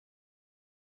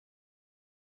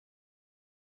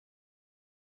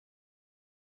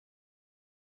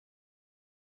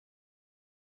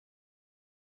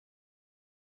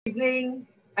evening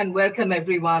and welcome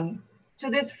everyone to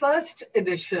this first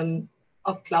edition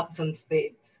of Clubs and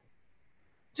Spades.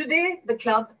 Today, the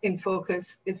club in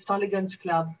focus is Tollygunge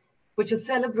Club, which is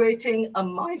celebrating a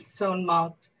milestone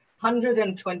marked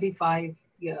 125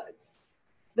 years.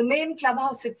 The main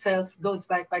clubhouse itself goes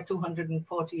back by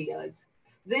 240 years.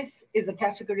 This is a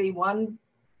Category 1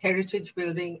 heritage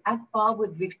building at par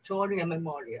with Victoria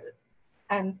Memorial,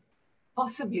 and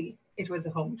possibly it was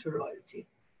a home to royalty.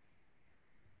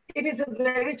 It is a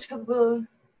veritable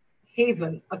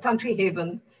haven, a country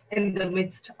haven in the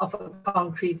midst of a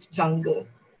concrete jungle.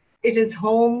 It is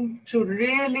home to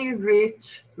really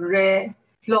rich, rare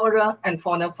flora and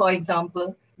fauna. For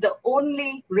example, the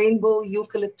only rainbow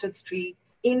eucalyptus tree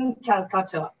in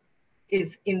Calcutta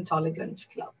is in Tollygunge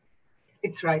Club.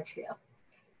 It's right here.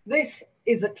 This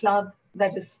is a club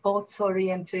that is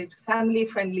sports-oriented,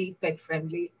 family-friendly,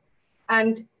 pet-friendly,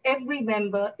 and every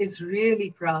member is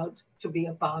really proud to be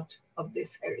a part of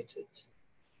this heritage.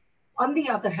 On the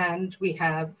other hand, we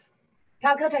have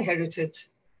Calcutta Heritage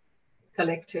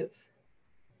Collective.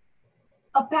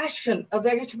 A passion, a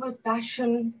veritable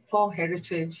passion for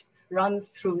heritage runs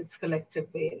through its collective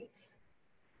veins.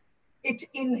 It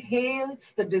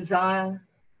inhales the desire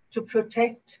to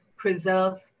protect,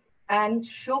 preserve, and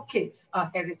showcase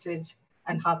our heritage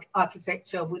and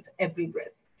architecture with every breath.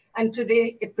 And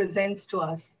today it presents to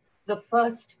us the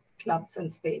first Clubs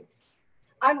and Spades.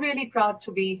 I'm really proud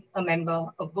to be a member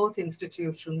of both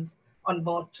institutions on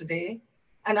board today.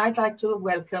 And I'd like to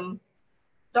welcome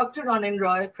Dr. Ronin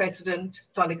Roy, President,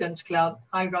 Tollygunge Club.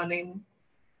 Hi, Ronin.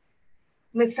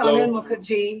 Mr. Anil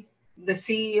Mukherjee, the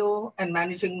CEO and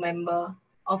Managing Member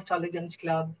of Tollygunge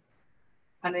Club.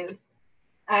 Anil.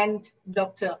 And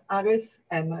Dr. Arif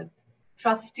Ahmed,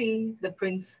 Trustee, the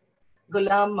Prince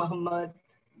Ghulam Muhammad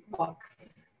Waqf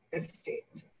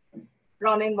Estate.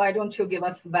 Ronin, why don't you give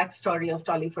us the backstory of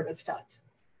Tolly for a start?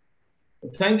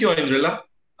 Thank you, Indrila.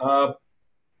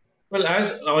 Well,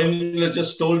 as Indrila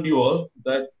just told you all,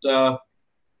 that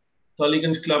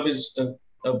Tollygunge Club is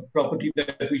a property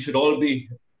that we should all be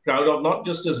proud of, not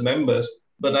just as members,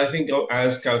 but I think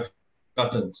as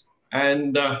Calcuttans.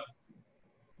 And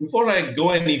before I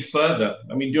go any further,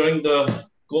 I mean, during the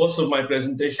course of my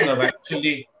presentation, I've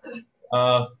actually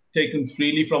taken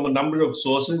freely from a number of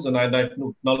sources, and I'd like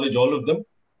to acknowledge all of them.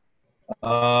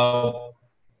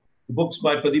 Books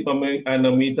by Pradeep and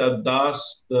Amita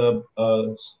Das, the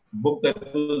book that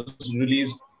was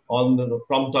released from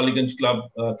Tollygunge Club,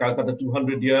 Calcutta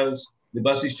 200 Years, the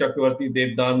Basis Chakravarti,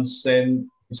 they've done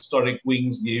Sen, Historic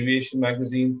Wings, the Aviation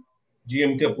Magazine,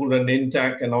 GM Kapoor and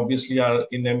Intac, and obviously our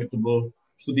inimitable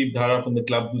Sudeep Dhara from the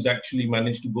club, who's actually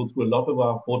managed to go through a lot of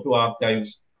our photo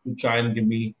archives to try and give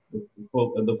me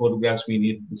the photographs we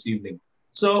need this evening.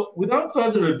 So without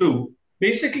further ado,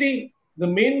 basically the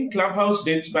main clubhouse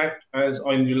dates back, as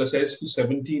Indrila says, to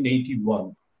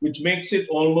 1781, which makes it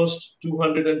almost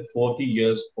 240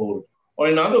 years old. Or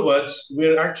in other words,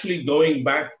 we're actually going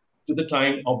back to the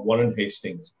time of Warren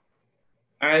Hastings.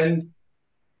 And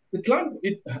the club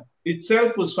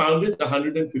itself was founded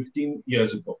 115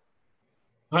 years ago.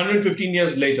 115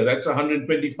 years later, that's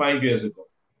 125 years ago.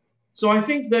 So I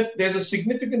think that there's a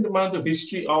significant amount of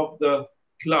history of the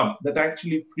club that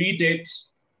actually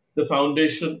predates the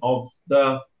foundation of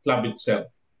the club itself.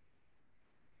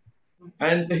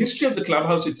 And the history of the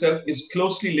clubhouse itself is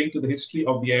closely linked to the history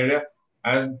of the area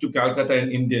and to Calcutta and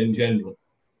India in general.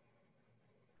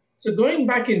 So going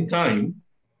back in time,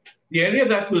 the area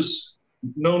that was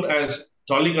known as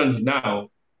Tollygunge now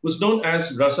was known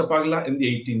as Rasapagla in the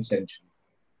 18th century.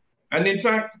 And in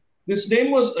fact, this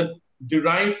name was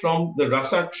derived from the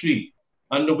rasa tree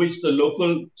under which the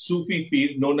local Sufi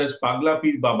Pir, known as Pagla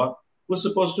Pir Baba, was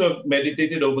supposed to have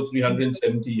meditated over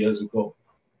 370 years ago.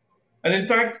 And in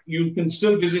fact, you can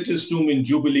still visit his tomb in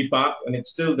Jubilee Park, and it's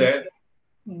still there.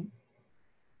 And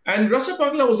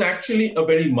Rasapagla was actually a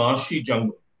very marshy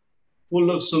jungle, full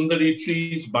of Sundari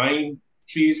trees, Bine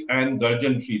trees, and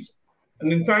Garjan trees.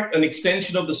 And in fact, an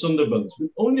extension of the Sundarbans, with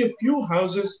only a few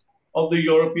houses of the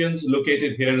Europeans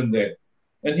located here and there.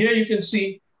 And here you can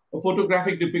see a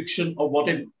photographic depiction of what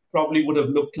it probably would have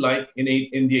looked like in the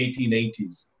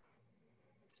 1880s.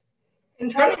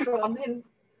 In fact, Robin,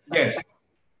 yes.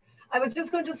 I was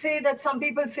just going to say that some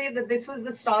people say that this was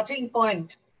the starting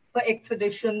point for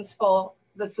expeditions for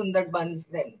the Sundarbans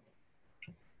then.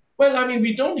 Well, I mean,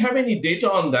 we don't have any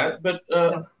data on that, but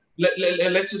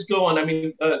let's just go on. I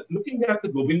mean, looking at the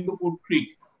Govindapur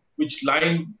Creek, which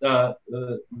lined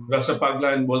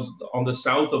Rasapagla and was on the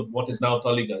south of what is now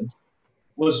Tollygunge,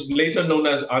 was later known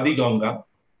as Adi Ganga,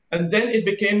 and then it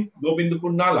became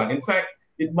Govindapur Nala. In fact,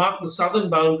 it marked the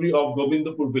southern boundary of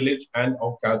Govindapur village and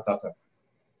of Calcutta.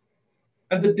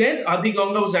 And the dead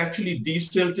Adiganga was actually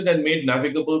desilted and made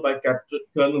navigable by Captain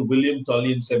Colonel William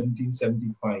Tolley in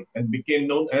 1775 and became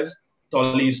known as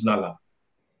Tolley's Nala.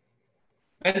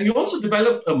 And he also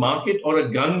developed a market or a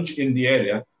gunge in the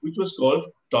area, which was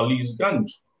called Tolley's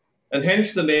Gunge, and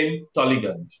hence the name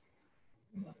Tollygunge.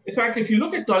 In fact, if you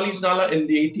look at Tolley's Nala in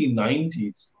the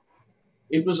 1890s,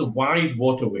 it was a wide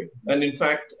waterway. And in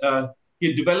fact,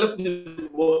 he developed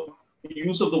the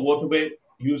use of the waterway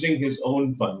using his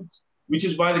own funds, which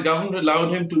is why the government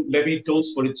allowed him to levy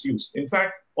tolls for its use. In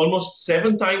fact, almost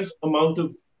 7 times amount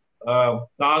of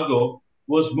cargo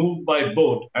was moved by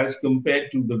boat as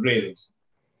compared to the rails.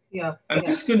 And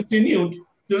this continued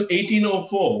till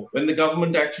 1804, when the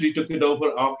government actually took it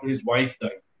over after his wife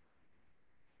died.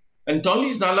 And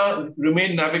Tolley's Nala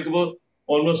remained navigable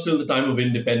almost till the time of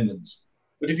independence.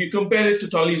 But if you compare it to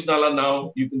Tolley's Nala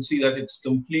now, you can see that it's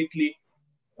completely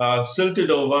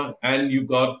silted over, and you've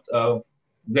got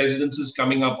residences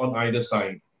coming up on either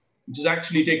side, which is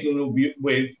actually taking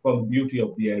away from the beauty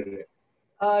of the area.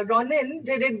 Ronin,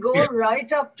 did it go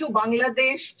right up to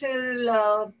Bangladesh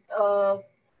till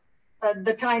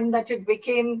the time that it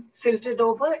became silted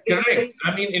over? Correct.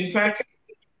 I mean, in fact,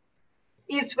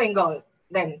 East Bengal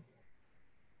then.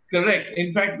 Correct.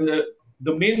 In fact,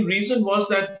 the main reason was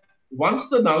that once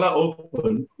the Nala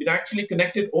opened, it actually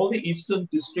connected all the eastern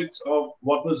districts of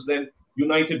what was then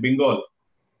United Bengal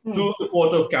to the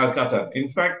port of Calcutta. In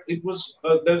fact, it was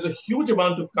there was a huge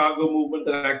amount of cargo movement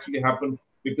that actually happened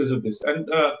because of this. And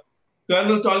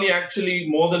Colonel Tolley actually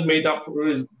more than made up for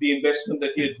the investment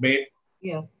that he had made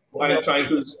by trying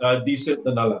to desilt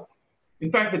the Nala. In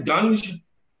fact, the gunge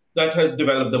that had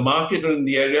developed, the market in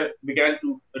the area, began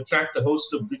to attract a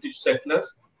host of British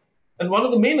settlers. And one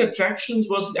of the main attractions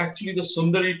was actually the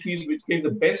Sundari trees, which gave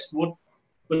the best wood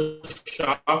for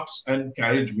shafts and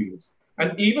carriage wheels.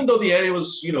 And even though the area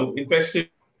was, infested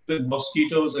with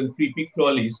mosquitoes and creepy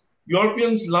crawlies,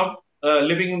 Europeans loved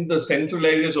living in the central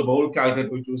areas of old Calcutta,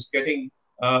 which was getting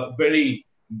very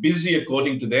busy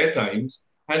according to their times,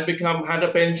 had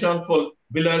a penchant for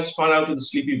villas far out in the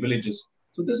sleepy villages.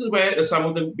 So this is where some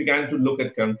of them began to look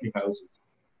at country houses.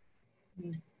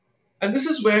 And this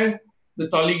is where the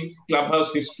Tolley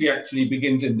clubhouse history actually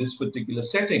begins in this particular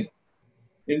setting.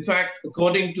 In fact,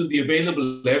 according to the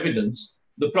available evidence,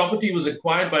 the property was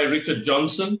acquired by Richard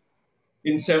Johnson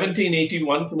in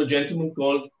 1781 from a gentleman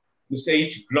called Mr.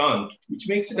 H. Grant, which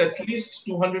makes it at least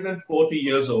 240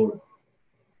 years old.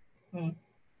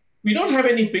 We don't have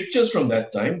any pictures from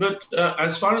that time, but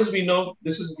as far as we know,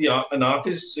 this is an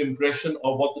artist's impression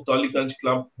of what the Tollygunge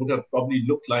Club would have probably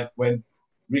looked like when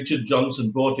Richard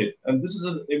Johnson bought it. And this is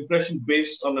an impression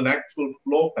based on an actual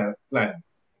floor plan.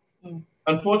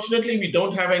 Unfortunately, we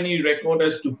don't have any record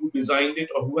as to who designed it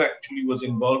or who actually was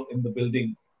involved in the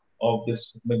building of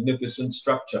this magnificent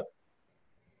structure.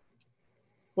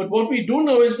 But what we do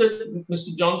know is that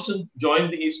Mr. Johnson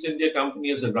joined the East India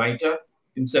Company as a writer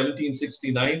in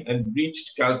 1769 and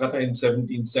reached Calcutta in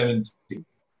 1770.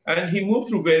 And he moved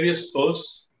through various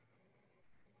posts,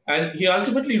 and he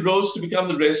ultimately rose to become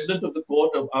the resident of the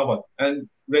court of Awadh and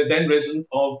then resident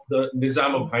of the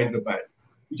Nizam of Hyderabad,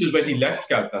 which is when he left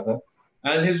Calcutta.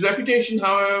 And his reputation,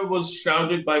 however, was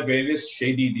shrouded by various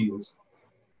shady deals.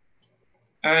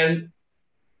 And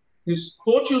his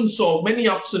fortune saw many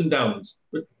ups and downs,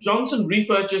 but Johnson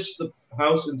repurchased the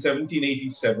house in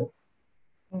 1787.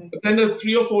 But then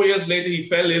 3 or 4 years later, he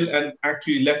fell ill and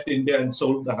actually left India and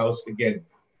sold the house again.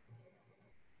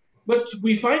 But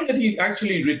we find that he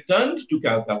actually returned to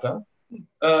Calcutta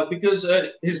because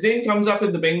his name comes up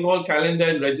in the Bengal calendar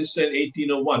and register in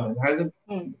 1801 and has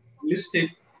him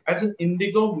listed as an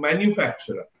indigo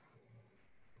manufacturer.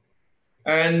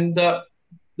 And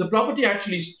the property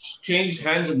actually changed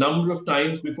hands a number of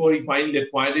times before he finally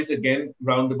acquired it again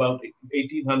around about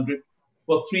 1800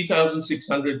 for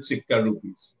 3,600 Sikka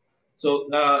rupees. So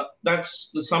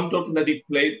that's the sum total that he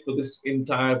paid for this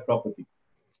entire property.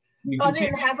 I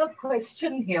have a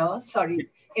question here, sorry,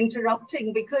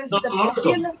 interrupting, because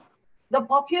the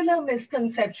popular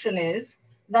misconception is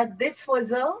that this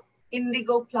was a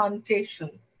indigo plantation,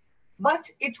 but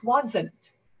it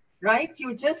wasn't, right?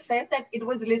 You just said that it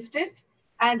was listed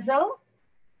as a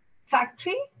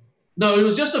factory? No, he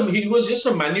was just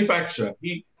a manufacturer.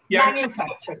 He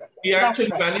actually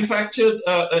manufactured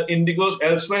indigos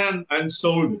elsewhere and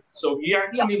sold it. So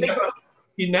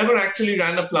he never actually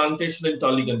ran a plantation in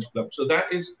Tollygunge Club. So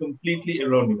that is completely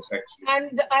erroneous, actually.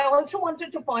 And I also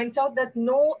wanted to point out that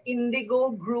no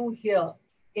indigo grew here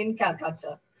in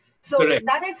Calcutta. So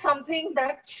that is something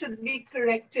that should be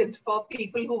corrected for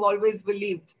people who've always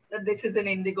believed that this is an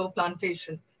indigo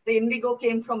plantation. The indigo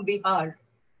came from Bihar.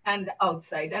 and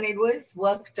outside, and it was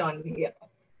worked on here.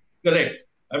 Correct.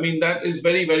 I mean, that is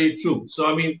very, very true.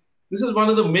 So, I mean, this is one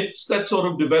of the myths that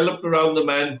sort of developed around the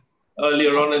man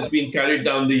earlier on and has been carried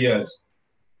down the years.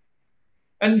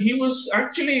 And he was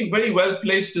actually very well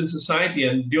placed in society.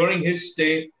 And during his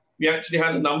stay, we actually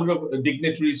had a number of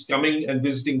dignitaries coming and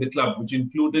visiting the club, which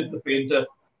included the painter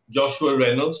Joshua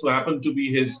Reynolds, who happened to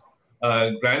be his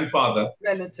grandfather.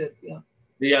 Relative, yeah.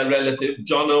 Yeah, relative.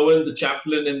 John Owen, the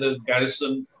chaplain in the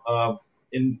garrison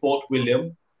in Fort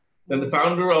William. Then the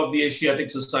founder of the Asiatic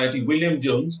Society, William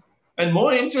Jones. And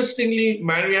more interestingly,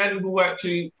 Marianne, who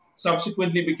actually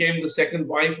subsequently became the second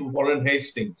wife of Warren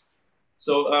Hastings.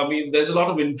 So, I mean, there's a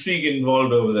lot of intrigue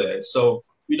involved over there. So,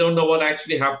 we don't know what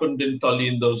actually happened in Tully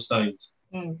in those times.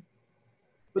 Mm.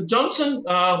 But Johnson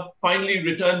finally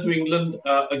returned to England.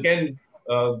 Again,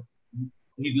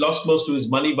 he'd lost most of his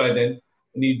money by then.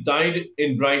 And he died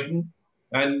in Brighton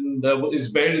and is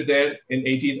buried there in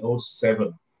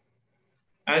 1807.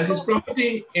 And his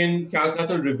property in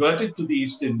Calcutta reverted to the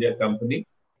East India Company.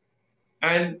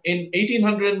 And in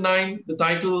 1809, the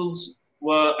titles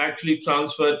were actually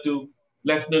transferred to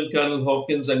Lieutenant Colonel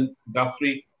Hawkins and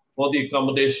Guthrie for the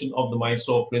accommodation of the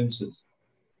Mysore princes.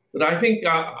 But I think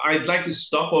I'd like to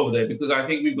stop over there because I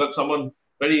think we've got someone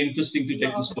very interesting to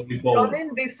take the story forward.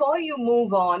 Ronan, before you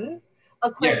move on,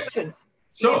 a question. Yes.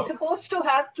 Sure. We're supposed to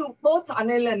have, to both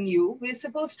Anil and you, we're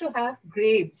supposed to have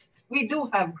graves. We do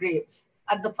have graves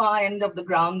at the far end of the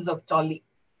grounds of Tolly,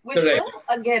 which Correct.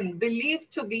 were, again,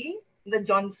 believed to be the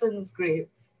Johnsons'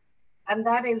 graves. And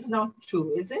that is not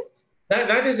true, is it?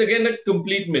 That is, again, a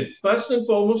complete myth. First and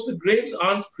foremost, the graves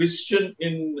aren't Christian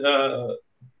in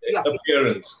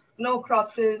appearance. No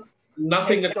crosses.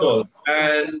 Nothing at all.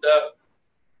 And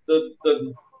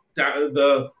the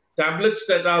tablets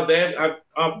that are there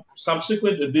are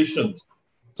subsequent additions.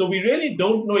 So we really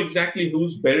don't know exactly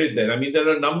who's buried there. I mean, there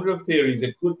are a number of theories.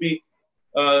 It could be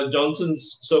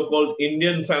Johnson's so-called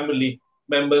Indian family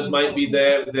members might be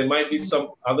there. There might be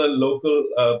some other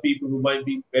local people who might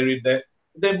be buried there.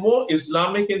 They're more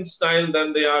Islamic in style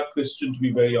than they are Christian, to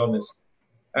be very honest.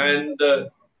 And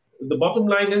the bottom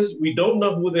line is we don't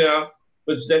know who they are,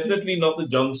 but it's definitely not the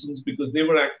Johnsons because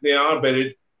they are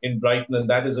buried in Brighton, and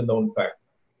that is a known fact.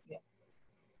 Yeah.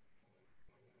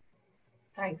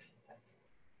 Thanks.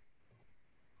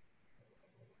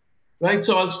 Right,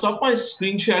 so I'll stop my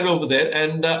screen share over there.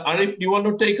 And Arif, do you want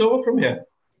to take over from here?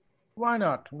 Why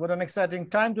not? What an exciting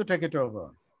time to take it over.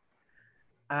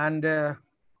 And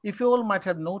if you all might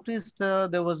have noticed,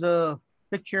 there was a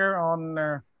picture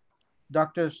on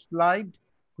Doctor's slide,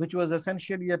 which was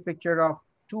essentially a picture of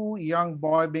two young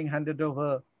boys being handed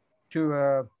over to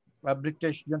a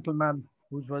British gentleman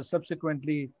who was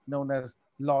subsequently known as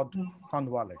Lord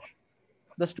Cornwallis.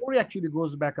 The story actually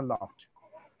goes back a lot.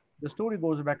 The story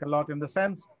goes back a lot in the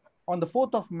sense, on the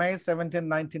 4th of May,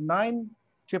 1799,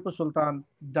 Tipu Sultan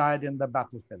died in the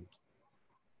battlefield.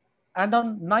 And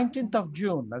on 19th of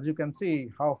June, as you can see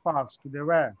how fast they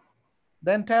were,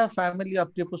 the entire family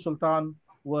of Tipu Sultan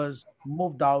was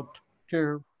moved out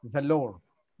to Vellore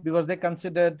because they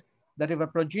considered that if a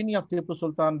progeny of Tipu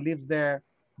Sultan lives there,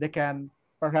 they can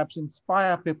perhaps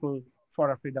inspire people for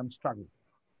a freedom struggle.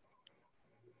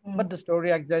 But the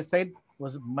story, as I said,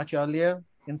 was much earlier.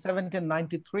 In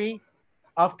 1793,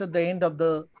 after the end of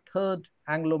the Third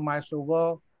Anglo-Mysore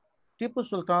War, Tipu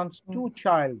Sultan's two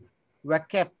children were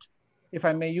kept, if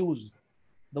I may use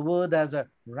the word as a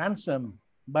ransom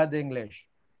by the English.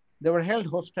 They were held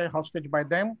hostage by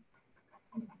them,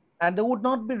 and they would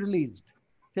not be released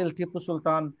till Tipu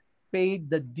Sultan paid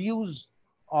the dues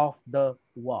of the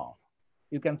war.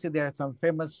 You can see there are some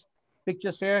famous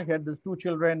pictures here. Here, these two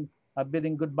children are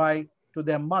bidding goodbye to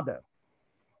their mother.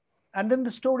 And then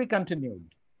the story continued.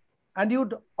 And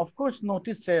you'd, of course,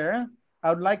 notice here, I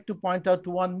would like to point out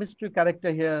to one mystery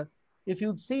character here. If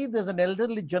you'd see, there's an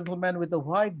elderly gentleman with a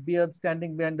white beard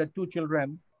standing behind the two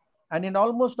children. And in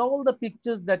almost all the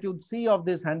pictures that you'd see of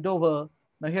this handover,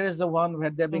 now here is the one where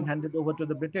they're being handed over to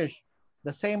the British.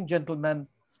 The same gentleman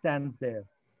stands there.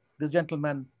 This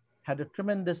gentleman had a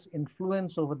tremendous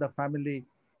influence over the family,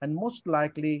 and most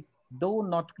likely, though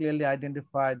not clearly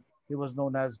identified, he was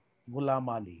known as Ghulam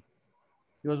Ali.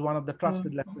 He was one of the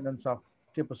trusted lieutenants of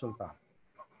Tipu Sultan.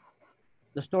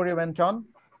 The story went on.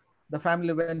 The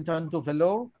family went on to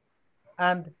Vellore.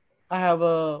 And I have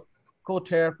a quote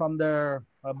here from the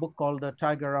book called The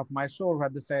Tiger of Mysore, where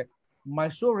they say,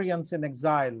 Mysoreans in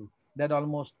exile, there are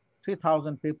almost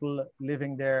 3,000 people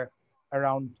living there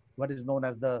around what is known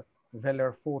as the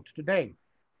Vellore Fort today.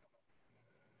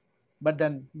 But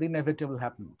then the inevitable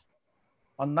happened.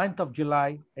 On 9th of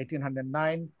July,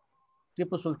 1809,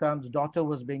 Tipu Sultan's daughter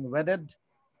was being wedded,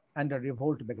 and a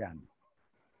revolt began.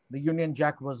 The Union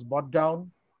Jack was brought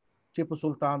down, Tipu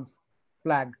Sultan's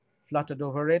flag fluttered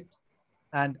over it,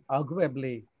 and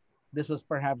arguably, this was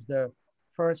perhaps the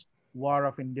first war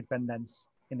of independence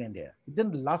in India. It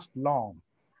didn't last long,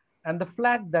 and the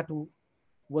flag that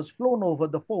was flown over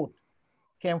the fort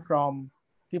came from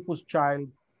Tipu's child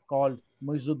called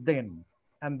Muizuddin,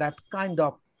 and that kind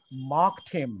of marked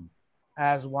him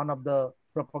as one of the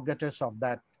propagators of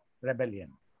that rebellion.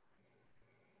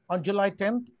 On July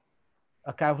 10th,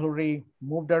 a cavalry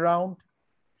moved around.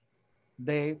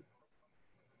 They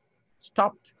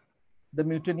stopped the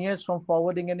mutineers from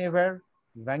forwarding anywhere,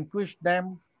 vanquished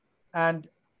them, and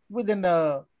within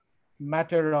a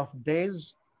matter of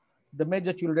days, the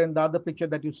major children, the other picture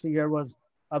that you see here was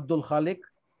Abdul Khalik,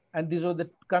 and these were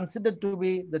considered to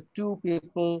be the two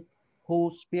people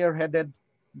who spearheaded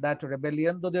that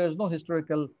rebellion, though there is no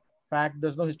historical fact,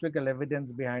 there's no historical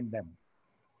evidence behind them.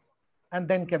 And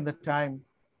then came the time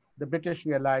the British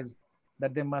realized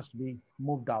that they must be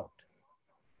moved out.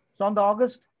 So on the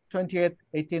August 28th,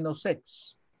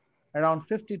 1806, around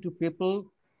 52 people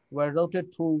were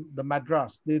routed through the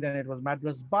Madras. Then it was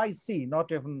Madras by sea,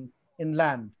 not even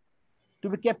inland, to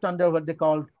be kept under what they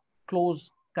called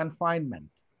close confinement,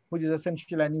 which is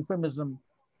essentially an euphemism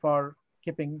for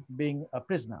being a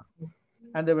prisoner.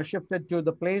 And they were shifted to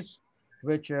the place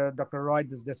which Dr. Roy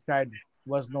has described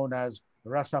was known as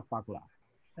Rasa Pagla.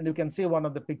 And you can see one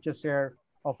of the pictures here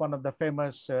of one of the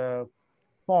famous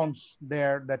ponds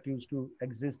there that used to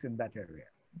exist in that area.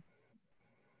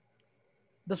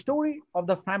 The story of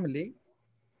the family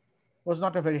was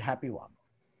not a very happy one.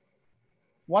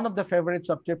 One of the favorites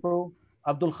of Tipu,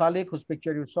 Abdul Khalik, whose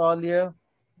picture you saw earlier,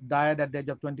 died at the age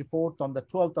of 24 on the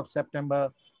 12th of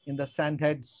September in the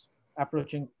sandheads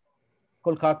approaching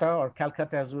Kolkata, or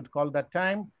Calcutta as we would call that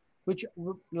time, which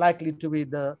would likely to be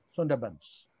the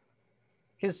Sundarbans.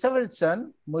 His seventh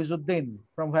son, Muizuddin,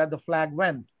 from where the flag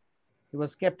went, he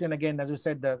was kept in, again, as we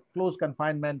said, the close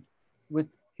confinement with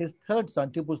his third son,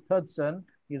 Tipu's third son,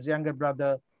 his younger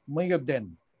brother,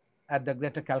 Muhyiddin, at the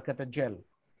Greater Calcutta jail.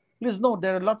 Please note,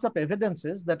 there are lots of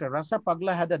evidences that Rasa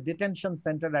Pagla had a detention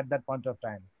center at that point of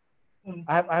time.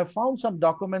 I have found some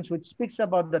documents which speaks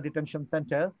about the detention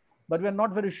center, but we're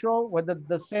not very sure whether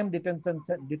the same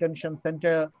detention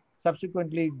center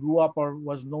subsequently grew up or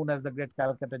was known as the Great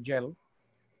Calcutta Jail.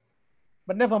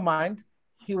 But never mind,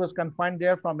 he was confined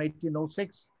there from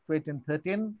 1806 to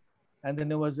 1813, and then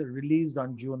he was released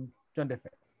on June 25th.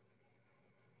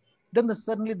 Then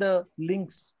suddenly the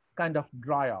links kind of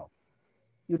dry off.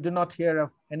 You do not hear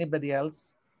of anybody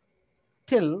else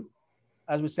till,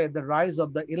 as we said, the rise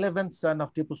of the 11th son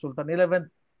of Tipu Sultan, 11th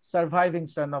surviving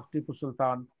son of Tipu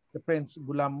Sultan, the Prince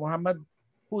Ghulam Muhammad,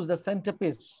 who's the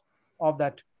centerpiece of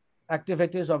that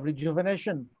activities of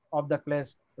rejuvenation of the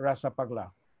place, Rasa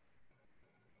Pagla.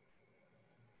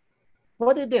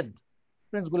 What he did,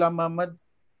 Prince Ghulam Muhammad,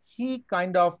 he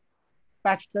kind of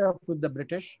patched up with the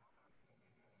British.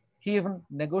 He even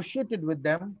negotiated with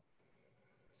them,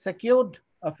 secured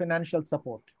a financial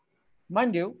support.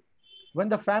 Mind you, when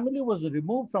the family was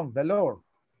removed from Vellore,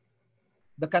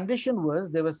 the condition was,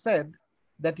 they were said,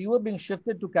 that you were being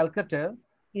shifted to Calcutta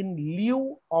in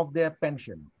lieu of their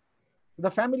pension. The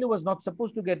family was not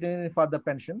supposed to get any further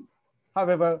pension.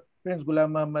 However, Prince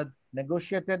Ghulam Muhammad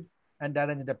negotiated and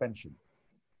arranged a pension.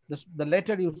 The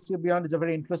letter you see beyond is a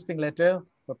very interesting letter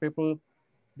for people.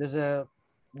 There's a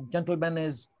gentleman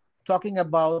is talking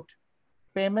about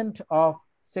payment of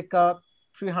Sikka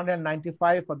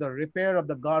 395 for the repair of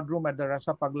the guard room at the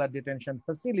Rasa Pagla detention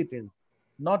facilities,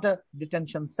 not a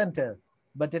detention center,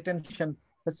 but detention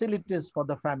facilities for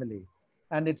the family.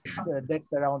 And it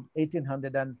dates around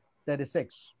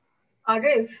 1836.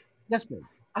 Arif, Yes, please.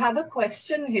 I have a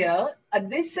question here.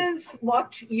 This is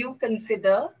what you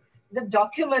consider the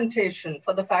documentation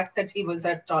for the fact that he was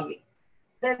at Tolly.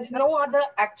 There's no other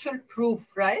actual proof,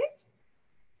 right?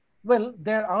 Well,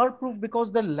 there are proof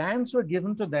because the lands were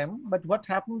given to them, but what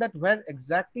happened, that where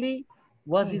exactly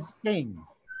was he staying?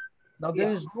 Now,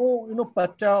 there is no,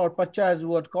 pacha or pacha as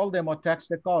we would call them, or tax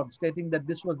record stating that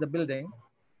this was the building.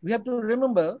 We have to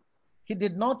remember, he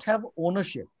did not have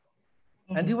ownership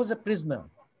and he was a prisoner,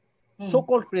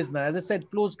 so-called prisoner, as I said,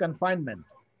 close confinement.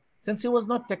 Since he was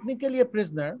not technically a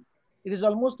prisoner, it is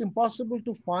almost impossible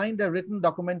to find a written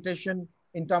documentation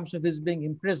in terms of his being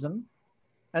imprisoned.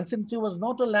 And since he was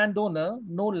not a landowner,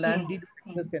 no land deed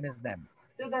exists in his name.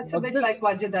 So that's a bit like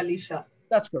Wajid Ali Shah.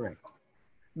 That's correct.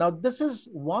 Now, this is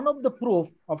one of the proof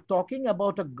of talking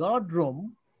about a guard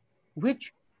room,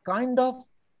 which kind of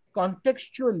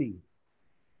contextually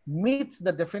meets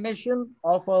the definition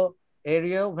of a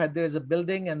area where there is a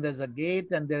building and there's a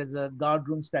gate and there is a guard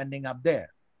room standing up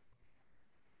there.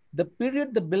 the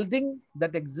period, the building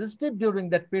that existed during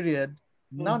that period,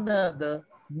 none other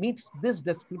meets this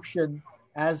description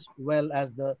as well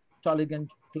as the Tollygunge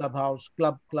clubhouse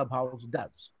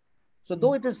does. So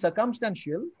though it is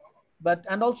circumstantial, but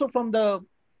and also from the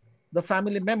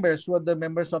family members who are the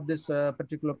members of this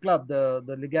particular club,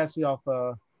 the legacy of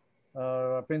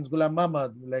Prince Ghulam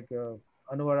Muhammad, like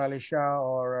Anwar Ali Shah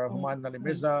or Humayun Ali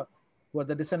Mirza, who are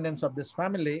the descendants of this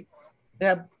family, they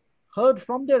have heard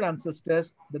from their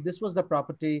ancestors that this was the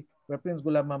property where Prince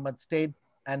Ghulam Muhammad stayed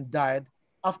and died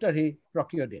after he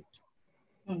procured it.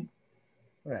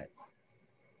 Right.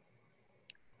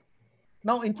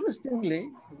 Now,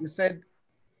 interestingly, you said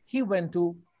he went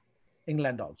to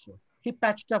England also. He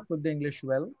patched up with the English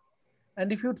well.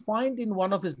 And if you'd find in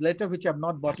one of his letters, which I've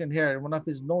not brought in here, one of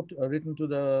his notes written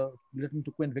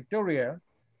to Queen Victoria,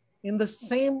 in the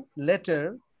same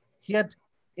letter, he had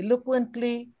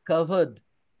eloquently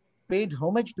paid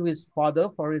homage to his father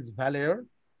for his valor,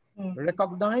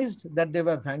 recognized that they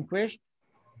were vanquished,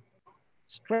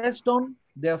 stressed on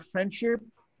their friendship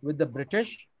with the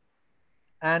British,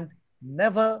 and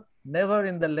never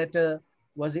in the letter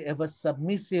was he ever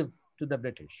submissive to the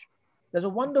British. There's a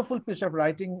wonderful piece of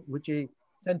writing which he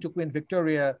sent to Queen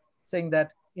Victoria saying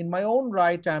that in my own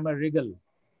right, I'm a regal.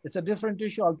 It's a different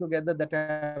issue altogether that I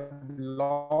have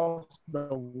lost the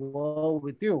war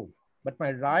with you, but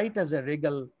my right as a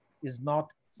regal is not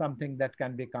something that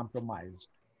can be compromised.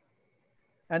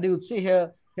 And you would see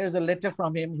here's a letter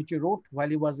from him which he wrote while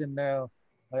he was in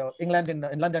England,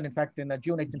 in London, in fact, in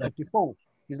June 1854.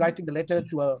 He's writing the letter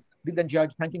to a Dithan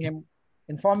judge, thanking him,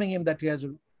 informing him that he has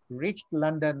reached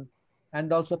London,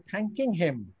 and also thanking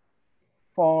him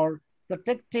for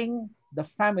protecting the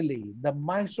family, the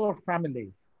Mysore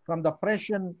family, from the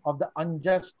oppression of the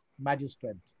unjust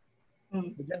magistrate.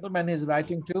 The gentleman he's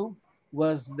writing to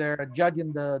was their judge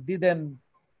in the Dithan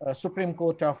Supreme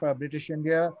Court of British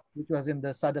India, which was in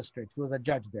the Sada Street. He was a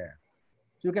judge there.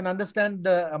 So you can understand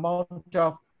the amount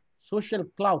of social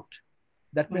clout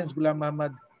that Prince Ghulam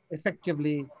Muhammad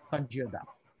effectively conjured up.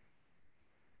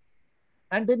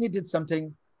 And then he did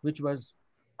something which was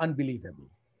unbelievable.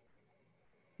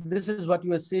 This is what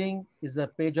you are seeing is a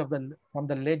page of from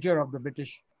the ledger of the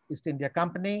British East India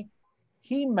Company.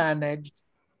 He managed,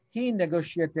 he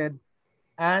negotiated,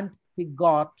 and he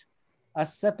got a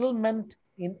settlement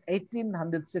in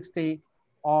 1860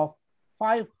 of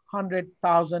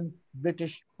 500,000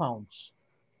 British pounds.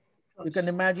 You can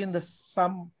imagine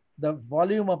the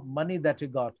volume of money that he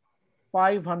got.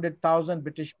 500,000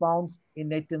 British pounds in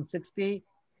 1860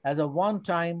 as a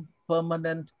one-time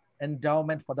permanent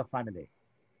endowment for the family.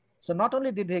 So not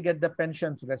only did he get the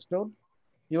pensions restored,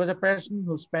 he was a person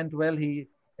who spent well, he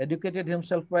educated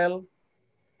himself well,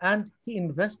 and he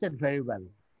invested very well.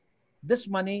 This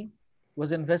money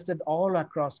was invested all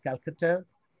across Calcutta,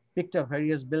 picked up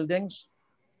various buildings.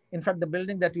 In fact, the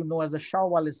building that you know as the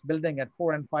Shawwalis building at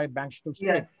 4 and 5 Bankstow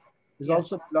Street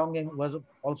was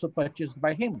also purchased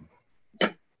by him.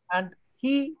 And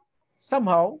he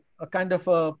somehow, a kind of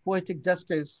a poetic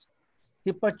justice,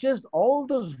 he purchased all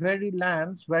those very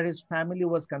lands where his family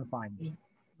was confined.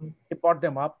 He bought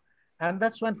them up. And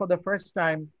that's when for the first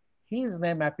time, his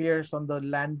name appears on the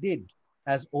land deed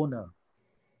as owner.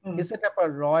 He set up a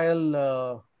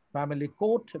royal family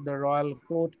court, the royal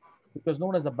court, which was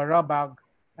known as the Barabag.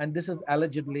 And this is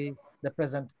allegedly the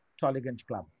present Tollygunge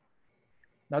Club.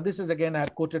 Now, this is again, I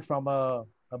have quoted from a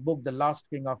book, The Last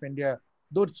King of India.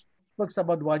 Though it speaks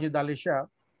about Wajid Ali Shah,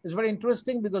 it's very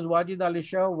interesting because Wajid Ali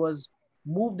Shah was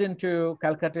moved into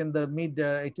Calcutta in the mid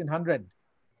 1800s.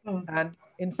 And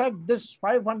in fact, this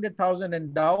 500,000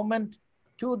 endowment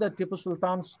to the Tipu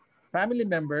Sultan's family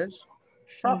members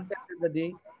shocked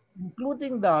everybody,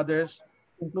 including the others,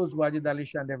 includes Wajid Ali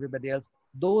Shah and everybody else,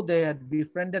 though they had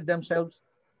befriended themselves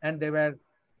and they were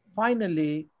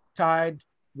finally tied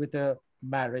with a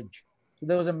marriage. So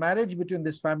there was a marriage between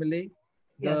this family.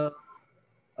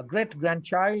 A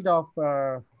great-grandchild of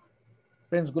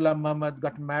Prince Ghulam Muhammad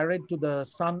got married to the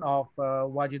son of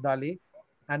Wajid Ali,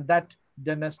 and that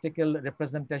dynastical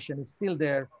representation is still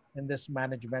there in this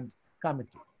management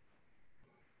committee.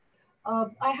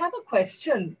 I have a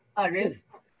question, Arif.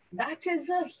 That is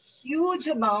a huge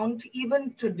amount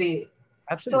even today.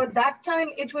 Absolutely. So at that time,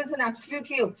 it was an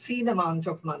absolutely obscene amount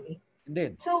of money.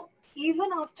 Indeed. So even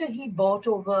after he bought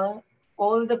over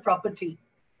all the property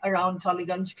around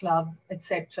Tollygunge Club,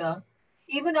 etc.,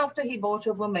 even after he bought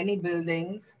over many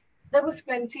buildings, there was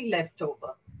plenty left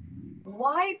over.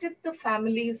 Why did the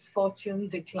family's fortune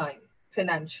decline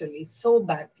financially so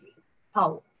badly?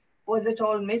 How? Was it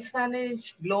all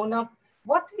mismanaged, blown up?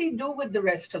 What did he do with the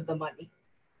rest of the money?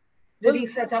 Did he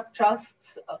set up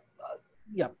trusts?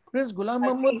 Yeah, Prince Ghulam I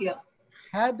Muhammad see here.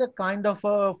 had a kind of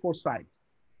a foresight.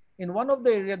 In one of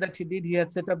the area that he did, he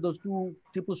had set up those two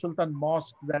Tipu Sultan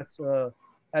mosques that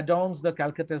adorns the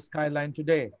Calcutta skyline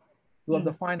today. Two of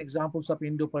the Hmm. fine examples of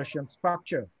Indo-Persian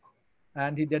structure.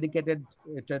 And he dedicated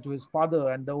it to his father,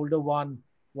 and the older one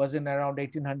was in around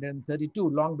 1832,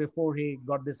 long before he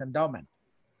got this endowment.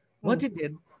 What Hmm. he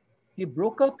did, he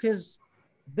broke up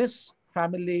this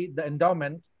family, the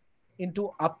endowment,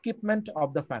 into upkeepment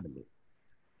of the family.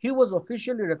 He was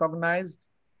officially recognized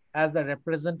as the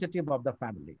representative of the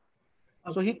family.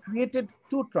 So he Okay. created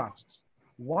two trusts,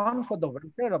 one for the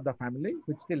welfare of the family,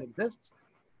 which still exists.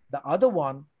 The other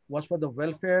one was for the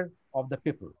welfare of the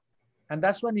people. And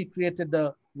that's when he created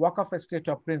the Waqf estate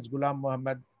of Prince Ghulam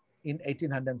Muhammad in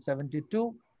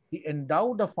 1872. He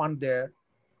endowed a fund there,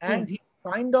 Hmm. and he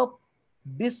kind of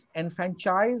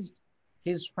disenfranchised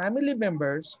his family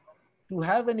members to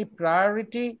have any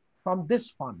priority from this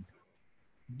fund.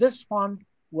 This fund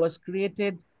was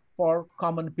created for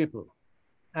common people,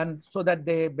 and so that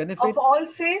they Of benefit all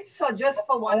faiths or of just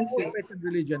for one all faith? faith and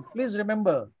religion. Please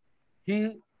remember,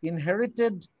 he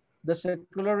inherited the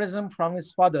secularism from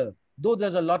his father, though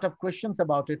there's a lot of questions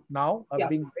about it now, Yeah.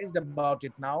 being raised about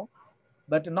it now.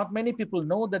 But not many people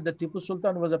know that the Tipu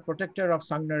Sultan was a protector of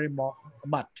Sangnari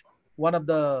Mutt, one of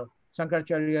the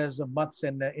Shankaracharya's mutts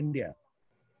in India.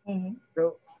 Hmm.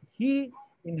 So he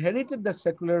inherited the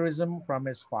secularism from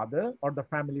his father or the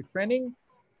family training,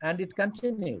 and it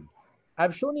continued.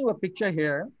 I've shown you a picture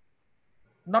here.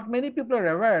 Not many people are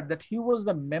aware that he was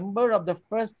the member of the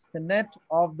first Senate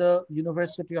of the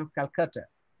University of Calcutta.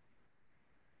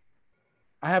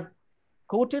 I have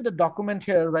quoted a document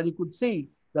here where you could see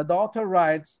that the author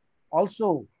writes,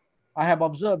 also, I have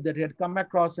observed that he had come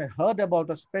across and heard about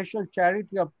a special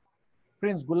charity of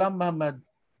Prince Ghulam Muhammad,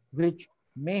 which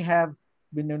may have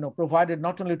been provided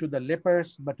not only to the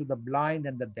lepers, but to the blind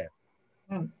and the deaf.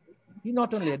 Hmm. He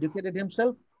not only educated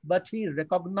himself, but he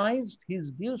recognized his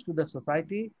views to the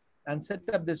society and set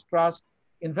up this trust,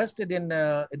 invested in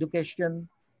education,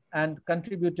 and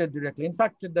contributed directly. In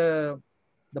fact, the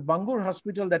Bangur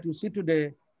hospital that you see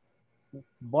today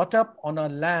bought up on a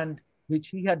land which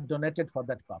he had donated for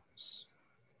that purpose.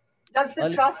 Does the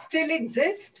Early, trust still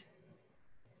exist?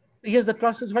 yes, the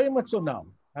trust is very much so now.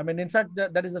 I mean, in fact,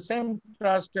 that is the same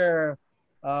trust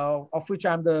of which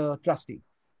I'm the trustee.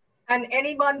 And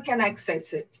anyone can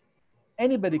access it.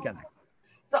 Anybody can access.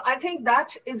 So I think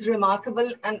that is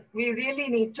remarkable, and we really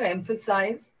need to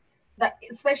emphasize that,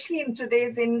 especially in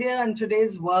today's India and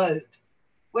today's world,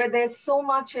 where there's so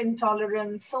much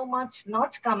intolerance, so much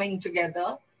not coming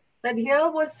together, that here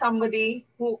was somebody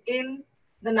who, in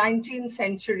the 19th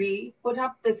century, put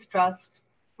up this trust,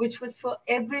 which was for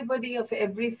everybody of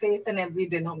every faith and every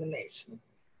denomination.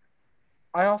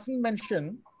 I often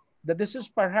mention that this is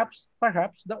perhaps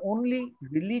the only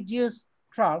religious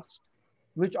trust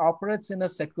which operates in a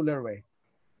secular way,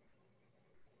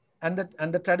 and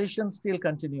the tradition still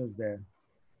continues there.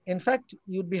 In fact,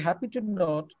 you'd be happy to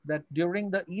note that during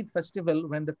the Eid festival,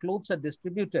 when the clothes are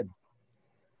distributed,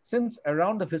 since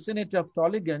around the vicinity of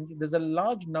Tollygunge, there's a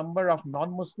large number of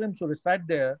non-Muslims who reside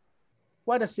there,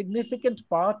 quite a significant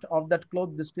part of that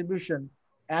cloth distribution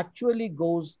actually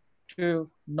goes to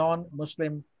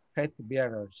non-Muslim faith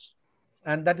bearers.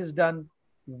 And that is done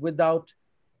without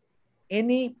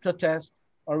any protest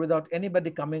or without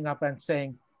anybody coming up and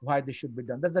saying why this should be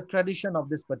done. There's a tradition of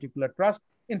this particular trust.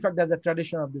 In fact, there's a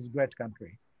tradition of this great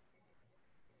country.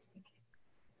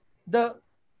 The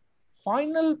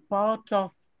final part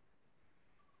of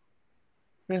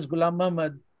Prince Ghulam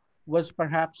Muhammad was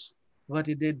perhaps what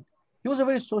he did. He was a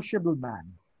very sociable man.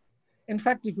 In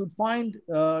fact, if you'd find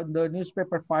the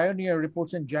newspaper Pioneer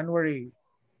reports in January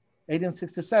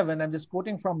 1867, I'm just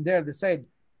quoting from there, they said,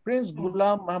 Prince Mm,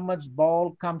 Ghulam Muhammad's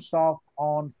ball comes off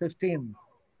on 15th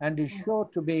and is mm, sure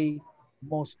to be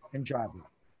most enjoyable.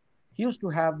 He used to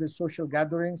have these social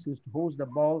gatherings, he used to host the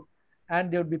ball,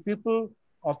 and there would be people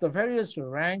of the various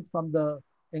rank from the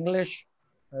English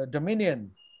dominion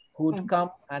who would mm,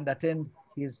 come and attend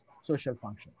his social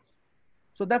functions.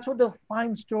 So that's what the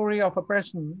fine story of a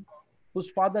person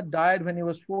whose father died when he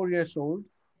was 4 years old,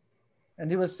 and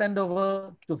he was sent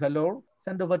over to Vellore,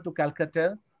 sent over to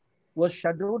Calcutta, was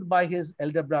shadowed by his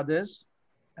elder brothers,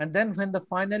 and then when the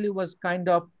finally was kind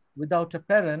of without a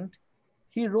parent,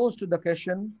 he rose to the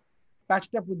occasion,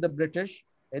 patched up with the British,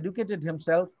 educated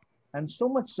himself, and so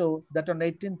much so that on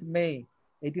 18th May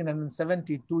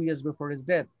 1870, 2 years before his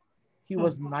death, he mm.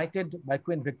 was knighted by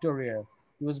Queen Victoria.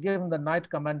 He was given the Knight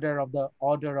Commander of the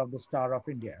Order of the Star of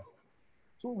India.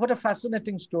 So what a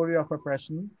fascinating story of a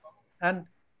person. And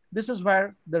this is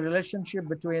where the relationship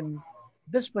between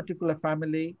this particular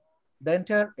family the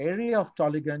entire area of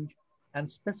Tollygunge, and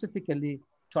specifically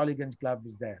Tollygunge Club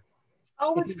is there.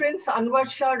 How was Prince Anwar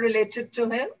Shah related to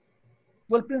him?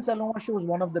 Well, Prince Anwar Shah was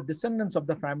one of the descendants of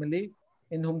the family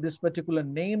in whom this particular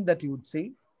name that you would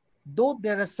see, though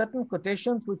there are certain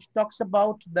quotations which talks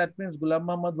about that Prince Ghulam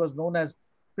Muhammad was known as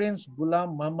Prince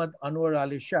Ghulam Muhammad Anwar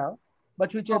Ali Shah,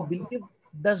 but which I believe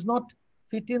does not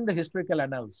fit in the historical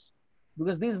annals,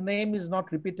 because this name is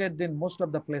not repeated in most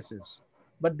of the places.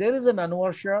 But there is an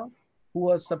Anwar Shah who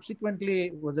was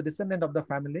subsequently was a descendant of the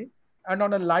family. And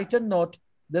on a lighter note,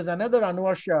 there's another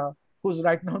Anwar Shah who's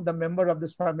right now the member of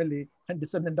this family and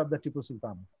descendant of the Tipu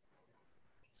Sultan.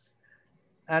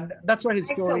 And that's what his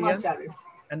story is.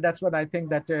 And that's what I think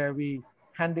that we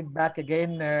hand it back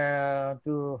again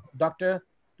to Doctor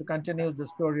to continue the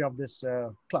story of this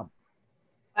club.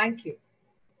 Thank you.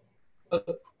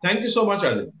 Thank you so much,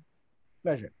 Arif.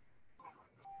 Pleasure.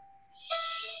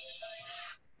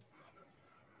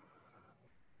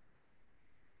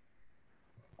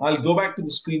 I'll go back to the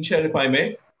screen share if I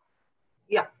may.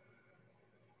 Yeah.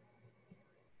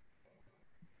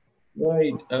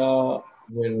 Right. Where are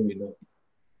we now?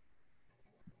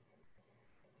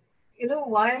 You know,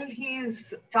 while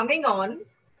he's coming on,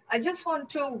 I just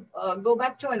want to go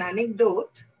back to an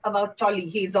anecdote about Tolly.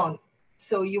 He's on.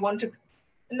 So you want to...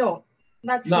 No,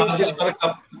 that's No, later. I just got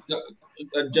to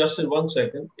adjust it 1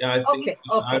 second. Yeah, I think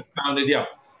I found it. Yeah.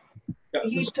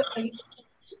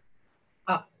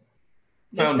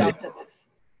 Found it. This.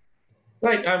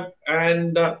 Right.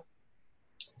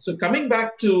 So coming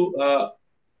back to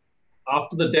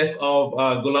after the death of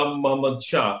Ghulam Muhammad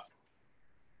Shah,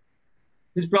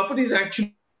 his properties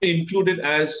actually included,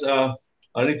 as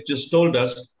Arif just told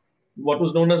us, what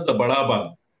was known as the Bada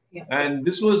Bagh. Yeah. And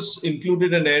this was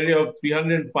included an area of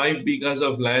 305 bighas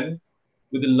of land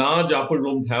with a large upper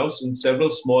roomed house and several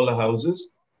smaller houses.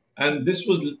 And this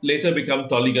would later become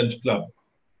Tollygunge Club.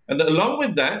 And along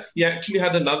with that, he actually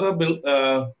had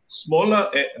another smaller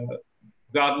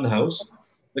garden house,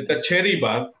 the Kacheri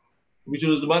Bagh, which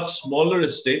was a much smaller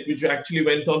estate, which actually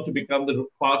went on to become the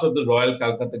part of the Royal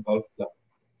Calcutta Golf Club.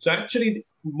 So actually,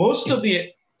 most of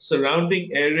the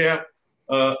surrounding area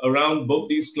around both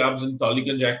these clubs in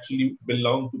Tollygunge actually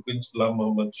belonged to Prince Ghulam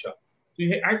Muhammad Shah. So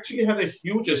he actually had a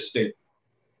huge estate.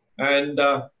 And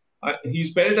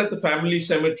he's buried at the family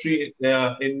cemetery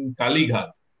in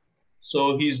Kalighat.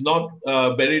 So he's not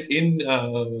buried in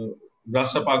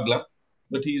Rasapagla,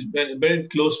 but he's buried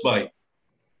close by.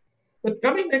 But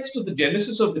coming next to the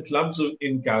genesis of the clubs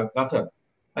in Calcutta,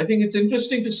 I think it's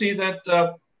interesting to see that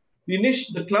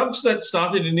the clubs that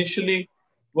started initially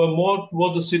were more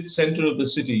towards the center of the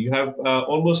city. You have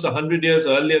almost 100 years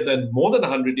earlier than, more than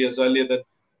 100 years earlier than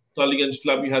Tollygunge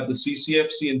Club, you had the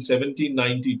CCFC in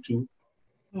 1792,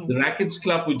 the Rackets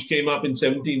Club, which came up in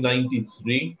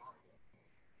 1793,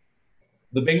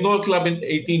 the Bengal Club in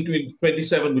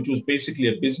 1827, which was basically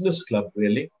a business club,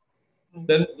 really.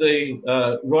 Then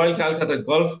the Royal Calcutta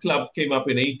Golf Club came up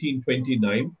in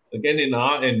 1829, again in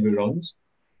our environs.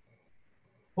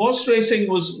 Horse racing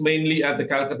was mainly at the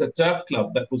Calcutta Turf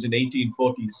Club, that was in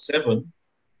 1847.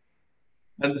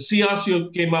 And the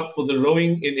CRCO came up for the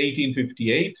rowing in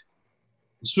 1858.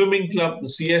 The swimming club, the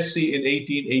CSC, in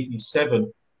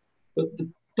 1887. But the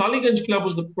Tollygunge Club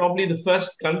was probably the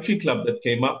first country club that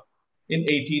came up in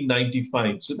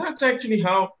 1895. So that's actually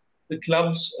how the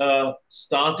clubs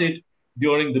started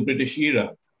during the British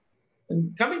era.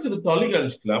 And coming to the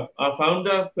Tollygunge Club, our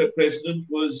founder president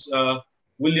was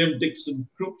William Dixon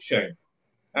Cruikshank.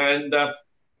 And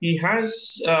he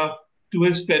has, to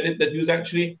his credit, that he was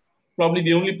actually probably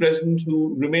the only president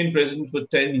who remained president for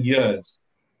 10 years.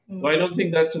 So I don't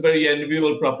think that's a very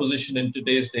enviable proposition in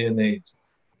today's day and age.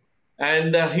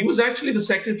 And he was actually the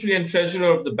secretary and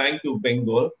treasurer of the Bank of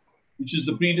Bengal, which is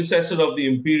the predecessor of the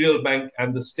Imperial Bank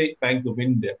and the State Bank of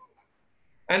India.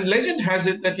 And legend has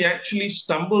it that he actually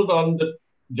stumbled on the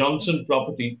Johnson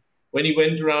property when he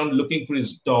went around looking for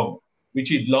his dog, which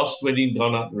he'd lost when he'd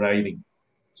gone out riding.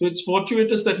 So it's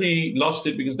fortuitous that he lost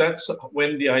it, because that's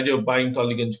when the idea of buying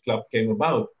Tollygunge Club came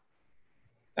about.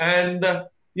 And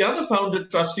the other founder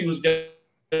trustee was a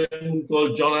gentleman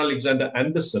called John Alexander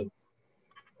Anderson,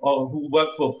 who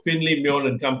worked for Finlay, Muir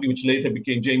and Company, which later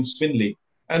became James Finlay.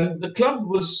 And the club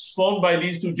was formed by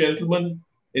these two gentlemen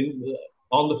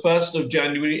on the 1st of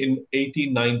January in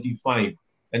 1895.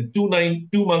 And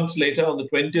two months later, on the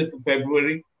 20th of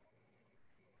February,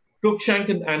 Cruikshank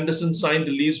and Anderson signed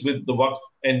a lease with the Waqf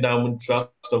Endowment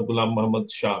Trust of Ghulam Muhammad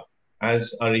Shah,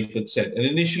 as Arif had said. And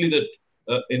initially, the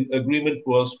agreement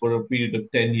was for a period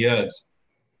of 10 years.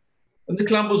 And the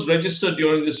club was registered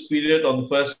during this period on the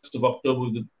 1st of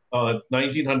October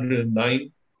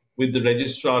 1909 with the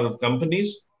Registrar of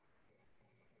Companies.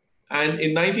 And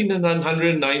in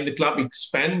 1909, the club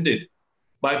expanded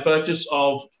by purchase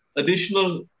of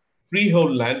additional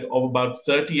freehold land of about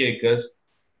 30 acres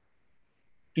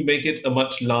to make it a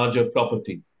much larger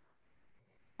property.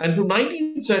 And from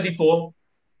 1934,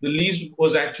 the lease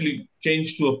was actually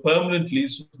changed to a permanent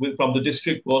lease from the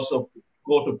District Court of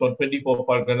 24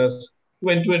 Parganas, who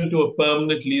entered into a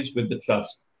permanent lease with the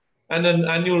trust. And an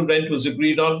annual rent was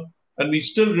agreed on, and we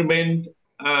still remained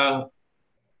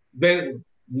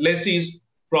lessees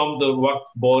from the Waqf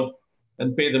board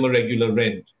and pay them a regular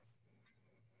rent.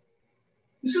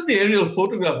 This is the aerial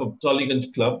photograph of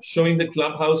Tollygunge Club, showing the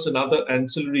clubhouse and other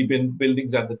ancillary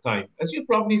buildings at the time. As you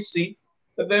probably see,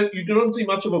 you don't see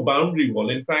much of a boundary wall.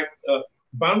 In fact,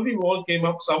 boundary wall came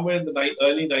up somewhere in the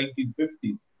early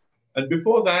 1950s. And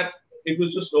before that, it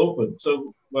was just open.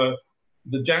 So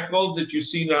the jackals that you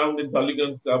see around in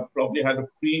Tollygunge Club probably had a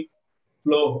free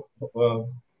flow,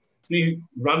 free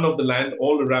run of the land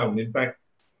all around. In fact,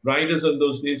 riders in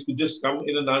those days could just come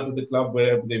in and out of the club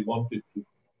wherever they wanted to.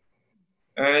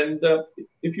 And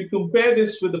if you compare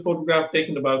this with the photograph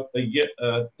taken about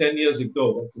 10 years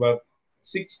ago, that's about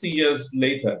 60 years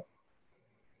later,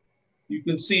 you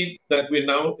can see that we're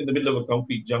now in the middle of a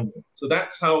concrete jungle. So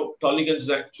that's how Tollygunge has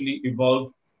actually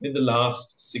evolved in the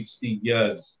last 60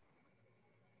 years.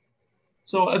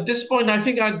 So at this point, I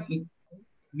think I'd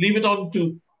leave it on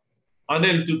to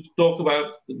Anil to talk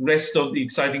about the rest of the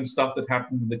exciting stuff that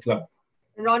happened in the club.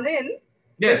 Ronil,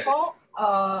 yes. Before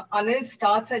Anil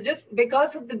starts,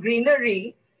 because of the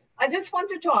greenery, I just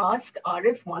wanted to ask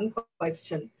Arif one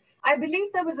question. I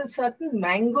believe there was a certain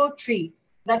mango tree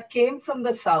that came from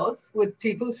the south with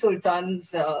Tipu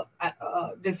Sultan's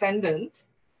descendants.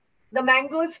 The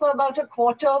mangoes were about a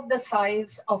quarter of the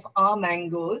size of our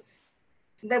mangoes.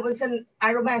 There was an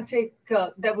aromatic,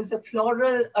 there was a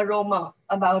floral aroma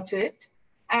about it.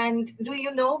 And do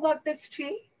you know about this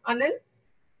tree, Anil?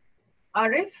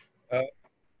 Arif?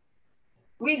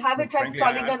 We have it at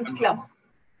Tollygunge Club.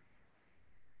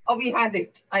 Or we had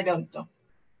it, I don't know.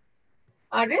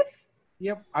 Arif?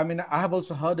 Yep, I mean, I have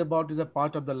also heard about it as a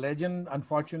part of the legend.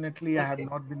 Unfortunately, okay.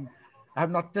 I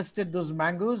have not tested those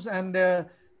mangoes. And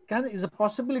is a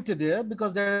possibility there,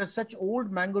 because there are such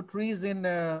old mango trees in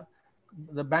the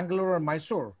Bangalore or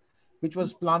Mysore, which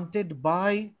was planted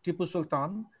by Tipu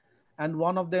Sultan, and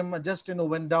one of them just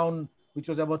went down, which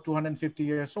was about 250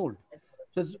 years old.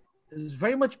 So it's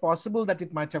very much possible that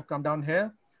it might have come down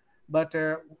here, but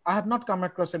I have not come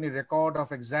across any record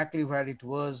of exactly where it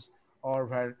was or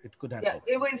where it could have been.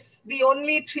 It was the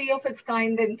only tree of its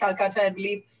kind in Calcutta, I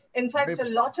believe. In fact, a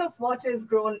lot of what is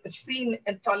seen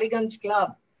at Tollygunge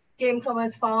Club came from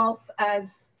as far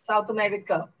as South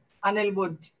America. Anil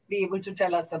would be able to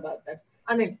tell us about that.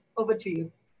 Anil, over to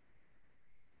you.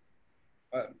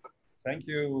 Thank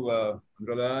you,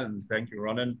 Mrula, and thank you,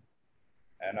 Ronan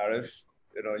and Arif.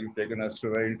 You've taken us to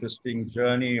a very interesting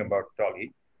journey about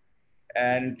Tolly.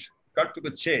 And cut to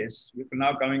the chase, we're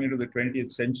now coming into the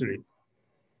 20th century.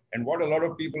 And what a lot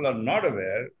of people are not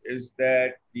aware is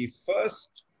that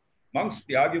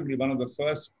arguably one of the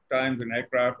first times an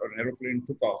aircraft or an aeroplane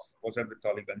took off was at the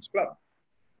Tollygunge Club.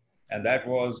 And that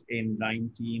was in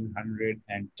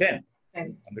 1910,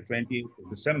 on the 20th of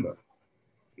December.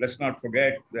 Let's not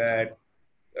forget that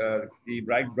the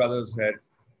Wright brothers had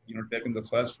taken the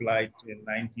first flight in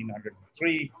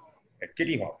 1903 at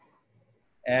Kitty Hawk.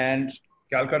 And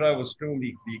Calcutta was still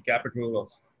the capital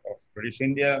of British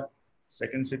India,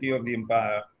 second city of the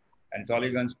empire, and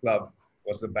Tollygunge Club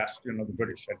was the bastion of the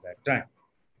British at that time.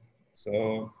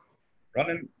 So,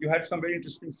 Ronan, you had some very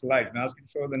interesting slides. Now, I was going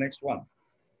to show the next one.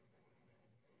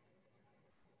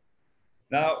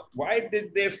 Now, why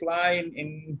did they fly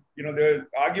in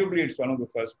arguably it's one of the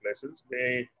first places.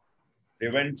 They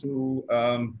went to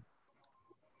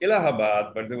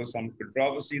Allahabad, but there was some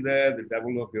controversy there, the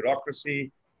devil of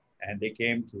bureaucracy, and they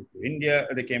came to India,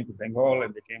 they came to Bengal,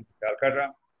 and they came to Calcutta.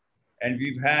 And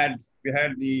we had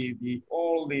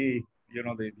all the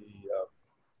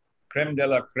creme de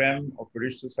la creme of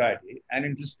British society, and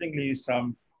interestingly,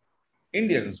 some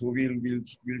Indians who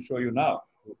we'll show you now,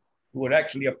 who were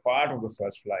actually a part of the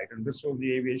first flight. And this was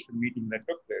the aviation meeting that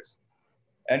took place.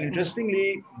 And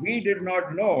interestingly, we did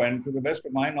not know, and to the best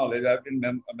of my knowledge, I've been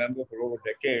a member for over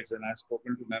decades, and I've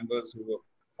spoken to members who were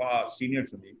far senior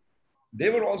to me. They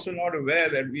were also not aware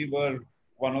that we were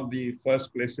one of the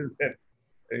first places that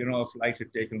a flight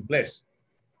had taken place.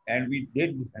 And we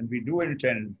did, and we do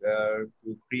intend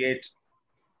to create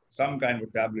some kind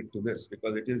of tablet to this,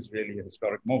 because it is really a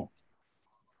historic moment.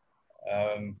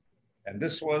 And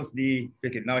this was the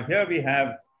ticket. Now here we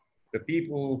have the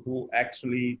people who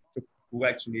actually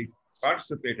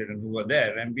participated and who were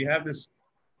there. And we have this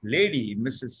lady,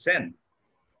 Mrs. Sen.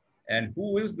 And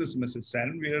who is this Mrs.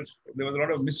 Sen? There was a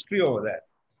lot of mystery over that.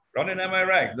 Ronan, am I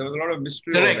right? There was a lot of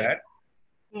mystery over that.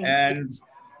 And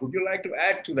would you like to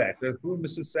add to that, who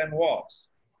Mrs. Sen was?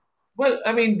 Well,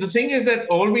 I mean, the thing is that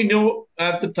all we know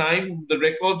at the time, the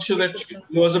records show that she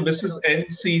was a Mrs.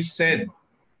 N.C. Sen.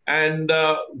 And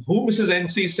who Mrs.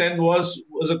 N.C. Sen was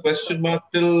a question mark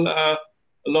till a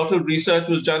lot of research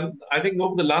was done, I think,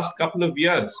 over the last couple of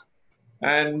years.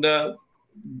 And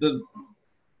the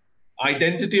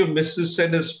identity of Mrs.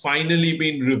 Sen has finally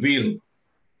been revealed.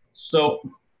 So,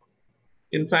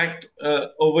 in fact,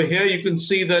 over here you can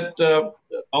see that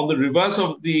on the reverse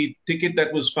of the ticket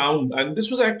that was found, and this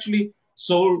was actually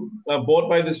bought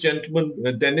by this gentleman,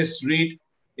 Dennis Reed,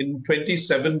 in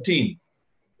 2017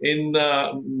 on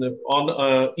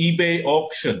eBay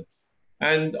auction.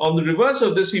 And on the reverse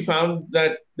of this, he found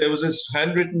that there was this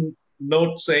handwritten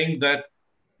note saying that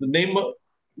the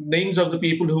names of the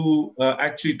people who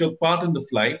actually took part in the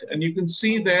flight. And you can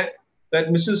see there that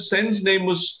Mrs. Sen's name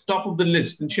was top of the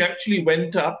list, and she actually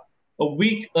went up a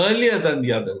week earlier than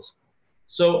the others.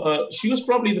 So she was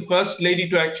probably the first lady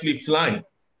to actually fly.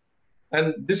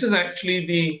 And this is actually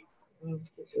the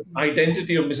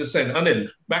identity of Mrs. Sen. Anil,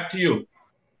 back to you.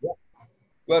 Yeah.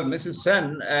 Well, Mrs.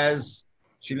 Sen, as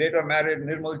she later married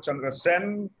Nirmal Chandra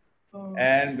Sen,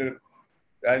 and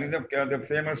I think the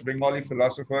famous Bengali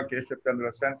philosopher Keshav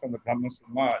Chandra Sen from the Brahma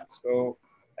Samaj. So,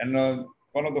 and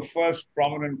one of the first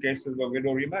prominent cases of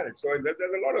widow remarriage. So there's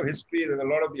a lot of history, there's a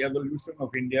lot of the evolution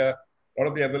of India, a lot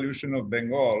of the evolution of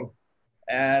Bengal.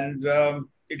 And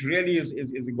it really is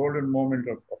a golden moment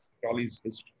of Tolly's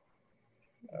history.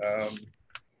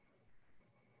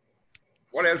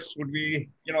 What else would we,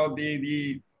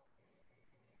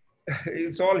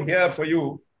 it's all here for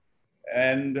you,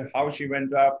 and how she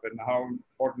went up and how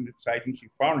important, exciting she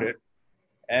found it.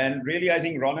 And really, I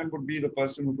think Ronan would be the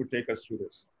person who could take us through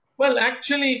this. Well,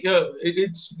 actually,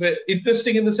 it's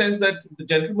interesting in the sense that the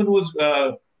gentleman who was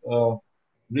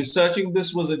researching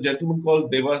this was a gentleman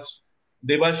called Devashish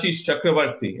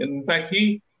Chakravarti. And in fact,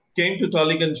 he came to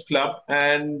Tollygunge Club,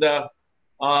 and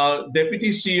our deputy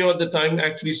CEO at the time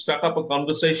actually struck up a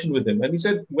conversation with him. And he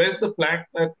said, "Where's the plaque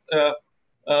that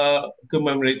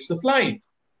commemorates the flight?"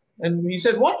 And he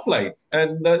said, "What flight?"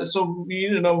 And so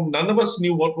none of us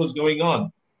knew what was going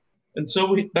on. And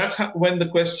so that's when the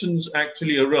questions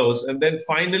actually arose. And then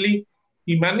finally,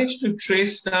 he managed to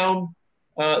trace down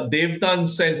Devdan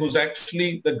Sen, who's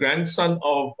actually the grandson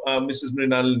of Mrs.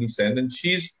 Mrinalini Sen. And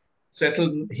he's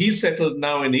settled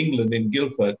now in England, in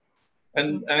Guildford.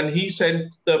 And he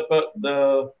sent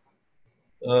the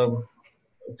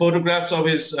photographs of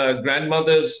his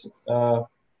grandmother's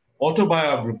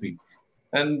autobiography,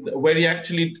 and where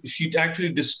she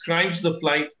actually describes the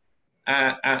flight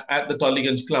at the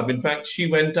Tollygunge Club. In fact, she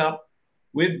went up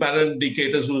with Baron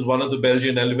Decaters, who was one of the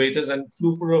Belgian elevators, and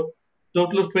flew for a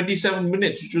total of 27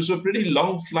 minutes, which was a pretty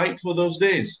long flight for those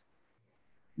days.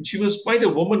 And she was quite a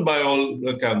woman by all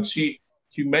accounts. She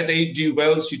met H.G.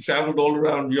 Wells. She traveled all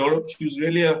around Europe. She was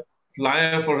really a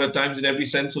flyer for her times in every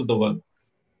sense of the word.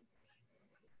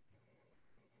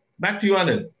 Back to you,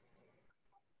 Anil.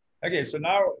 Okay, so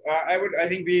now I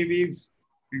think we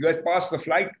got past the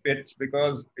flight bit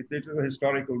because it is a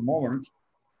historical moment,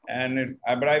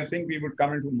 but I think we would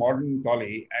come into modern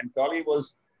Tolly, and Tolly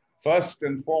was first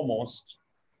and foremost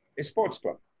a sports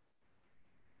club,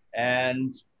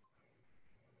 and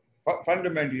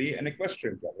fundamentally an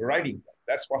equestrian club, a riding club.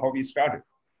 That's how we started.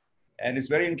 And it's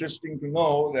very interesting to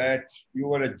know that you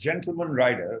were a gentleman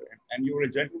rider, and you were a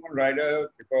gentleman rider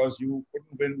because you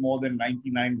couldn't win more than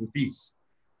 99 rupees.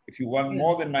 If you won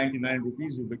more than 99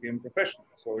 rupees, you became professional.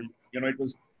 So, it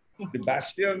was the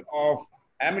bastion of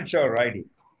amateur riding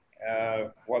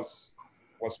was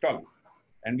Tolly.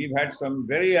 And we've had some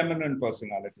very eminent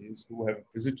personalities who have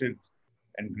visited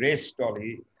and graced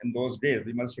Tolly in those days.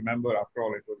 We must remember, after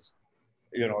all, it was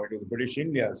British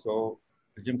India. So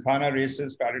the Gymkhana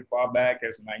races started far back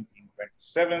as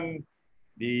 1927.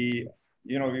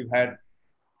 We've had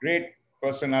great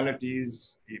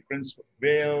personalities, the Prince of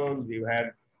Wales, we've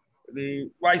had the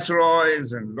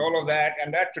viceroys and all of that.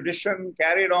 And that tradition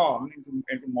carried on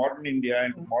into modern India,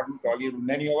 into modern Tolly,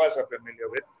 many of us are familiar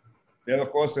with. There,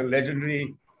 of course, a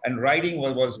legendary, and riding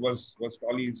was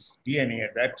Tolly's DNA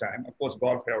at that time. Of course,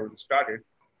 golf had already started.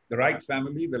 The Wright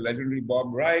family, the legendary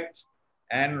Bob Wright,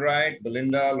 Anne Wright,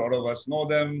 Belinda, a lot of us know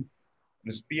them.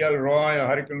 Ms. P.L. Roy,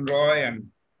 Hurricane Roy,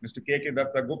 and Mr. K.K.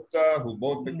 Datta Gupta, who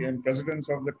both became presidents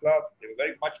of the club. They were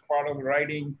very much part of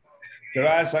riding.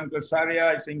 Kiraz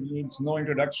Sankasaria, I think, needs no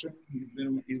introduction.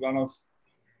 He's one of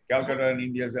Calcutta and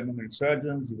India's eminent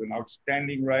surgeons. He's an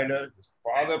outstanding rider. His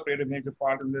father played a major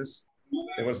part in this.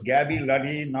 There was Gabby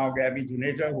Luddy, now Gabby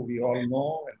Juneja, who we all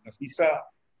know, and Nafisa.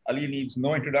 Ali needs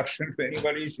no introduction to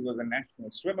anybody. She was a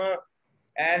national swimmer,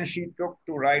 and she took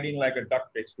to riding like a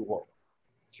duck takes to water.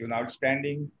 She was an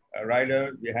outstanding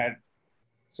rider. We had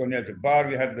Sonia Jabbar,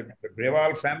 we had the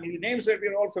Grewal family, names that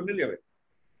we're all familiar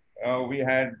with. We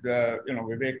had,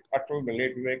 Vivek Atul, the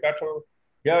late Vivek Atul.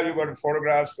 Here you got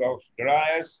photographs of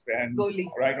Darius and Goli,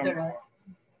 right on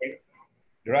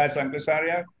Darius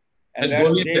Anklasaria. And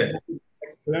that's Goli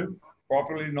Dave,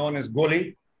 popularly known as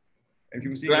Goli. If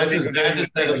you see Darius's dad is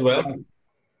there as well.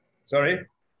 Sorry?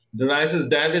 Darius's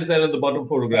dad is there in the bottom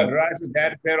photograph. Darius's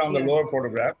dad is there on the lower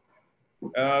photograph.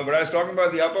 But I was talking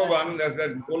about the upper one, there's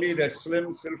that Goli, that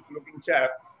slim, silk-looking chap.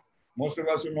 Most of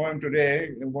us who know him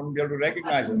today won't be able to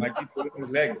recognize him. I keep pulling his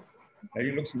leg. And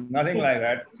he looks nothing like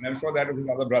that. And I'm sure that was his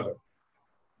other brother.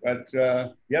 But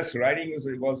yes, riding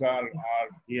was our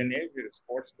DNA. We're a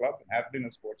sports club and have been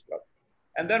a sports club.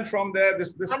 And then from there,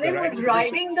 this. Anil, was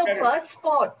riding the first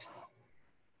sport?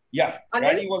 Yeah, Anil,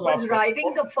 riding was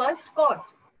riding the first sport?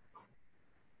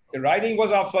 Riding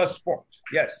was our first sport,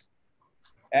 yes.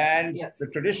 And yes, the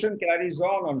tradition carries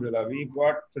on, Andrila.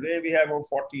 Today we have over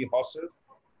 40 horses.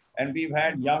 And we've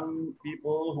had young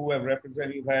people who have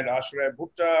represented, we've had Ashray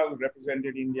Bhutta, who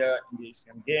represented India in the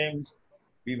Asian Games.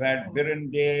 We've had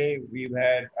Biren Dey, we've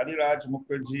had Adiraj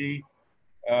Mukherjee,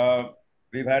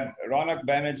 we've had Ronak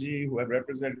Banerjee, who have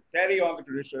carry on the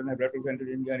tradition, have represented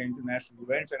India in international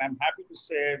events. And I'm happy to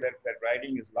say that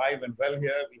riding is live and well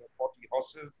here. We have 40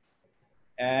 horses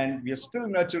and we are still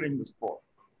nurturing the sport.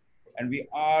 And we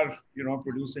are,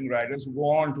 producing riders who go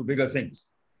on to bigger things.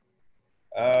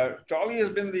 Tolly has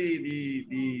been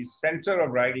the center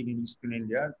of riding in Eastern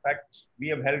India. In fact, we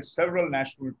have held several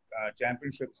national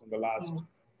championships in the last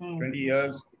 20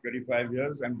 years, 25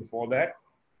 years, and before that.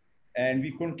 And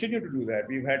we continue to do that.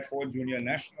 We've had 4 junior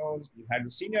nationals. We've had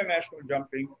the senior national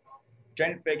jumping.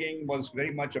 Tent pegging was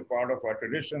very much a part of our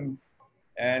tradition.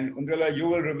 And Undrila, you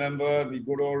will remember the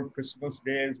good old Christmas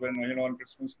days when, on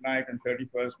Christmas night and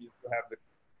 31st, we used to have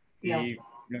the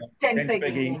tent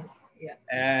pegging. Yes.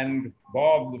 And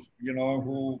Bob,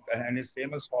 and his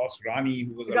famous horse, Rani,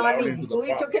 who was allowed into the bar.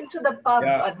 He took him to the pub,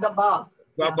 at the bar.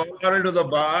 Allowed into the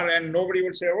bar, and nobody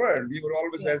would say a word. We were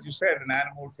always, as you said, an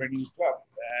animal-friendly club.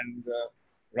 And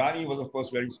Rani was, of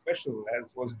course, very special,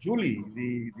 as was Julie,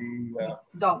 the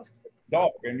dog.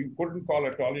 And you couldn't call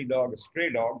a Tolly dog a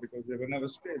stray dog because they were never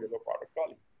stray. They were part of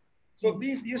Tolly. So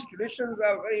these traditions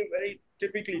are very, very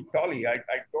typically Tolly. I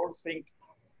don't think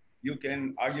you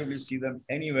can arguably see them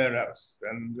anywhere else.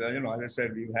 And, as I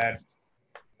said, we've had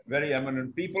very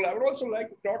eminent people. I would also like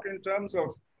to talk in terms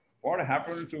of what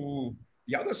happened to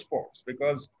the other sports,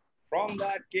 because from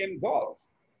that came golf.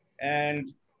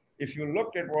 And if you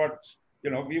look at what,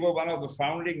 we were one of the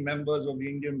founding members of the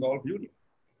Indian Golf Union,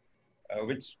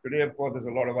 which today, of course, there's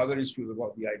a lot of other issues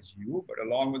about the IGU, but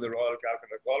along with the Royal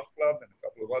Calcutta Golf Club and a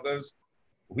couple of others,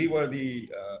 we were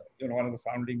one of the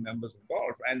founding members of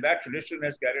golf, and that tradition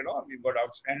has carried on. We've got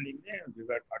outstanding names.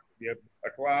 We have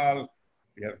Atwal,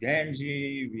 we have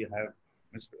Ganji, we have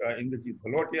Mr. Indrajit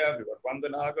Bhalotia, we've got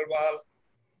Vandana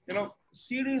Agarwal,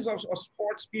 series of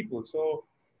sports people, so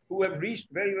who have reached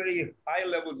very, very high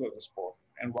levels of the sport.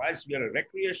 And whilst we are a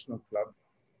recreational club,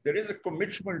 there is a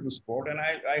commitment to sport, and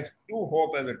I do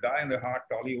hope, as a die in the heart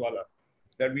Tollywala,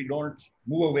 that we don't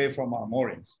move away from our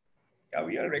moorings. Yeah,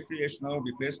 we are recreational,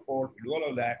 we play sport, we do all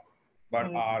of that,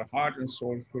 but our heart and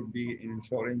soul should be in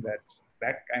ensuring that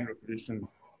that kind of tradition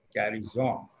carries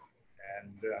on.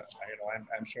 And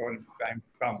I'm sure in time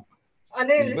to come.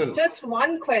 Anil, just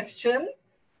one question,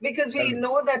 because we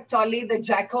know that Tolly, the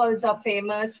jackals are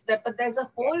famous, but there's a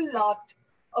whole lot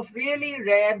of really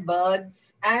rare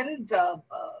birds and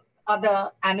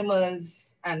other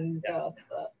animals and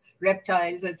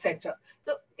reptiles, etc.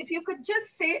 So if you could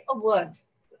just say a word,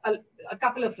 a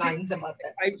couple of lines about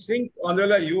that. I think,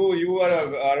 Andrila, you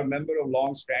are a member of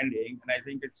long standing, and I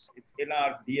think it's in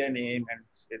our DNA and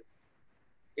it's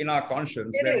in our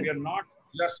conscience that we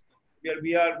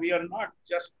are not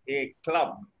just a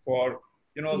club for,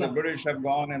 the British have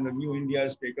gone and the new India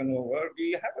has taken over.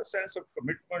 We have a sense of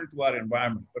commitment to our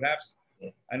environment, perhaps,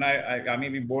 and I may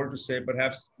be bold to say,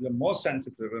 perhaps we are more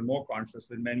sensitive and more conscious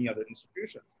than many other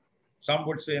institutions. Some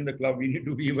would say in the club, we need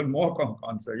to be even more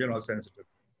sensitive.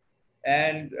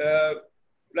 And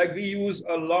we use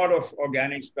a lot of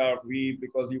organic stuff,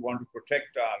 because we want to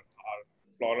protect our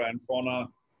flora and fauna.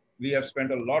 We have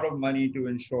spent a lot of money to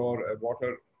ensure a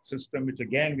water system, which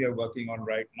again, we are working on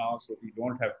right now, so we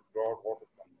don't have to draw water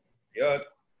from the earth.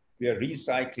 We are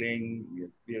recycling,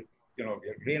 we are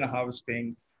grain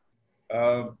harvesting.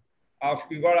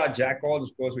 We've got our jackals,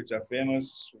 of course, which are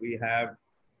famous. We have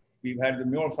We've had the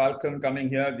Muir Falcon coming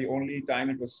here, the only time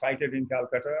it was sighted in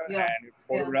Calcutta, and its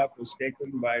photograph was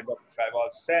taken by Dr.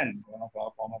 Shaival Sen, one of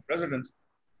our former presidents,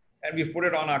 and we've put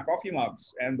it on our coffee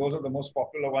mugs, and those are the most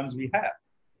popular ones we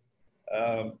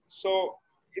have. So,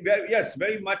 yes,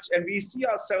 very much, and we see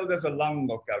ourselves as a lung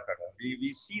of Calcutta.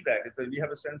 We see that we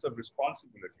have a sense of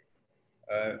responsibility,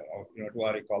 to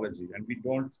our ecology, and we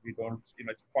don't,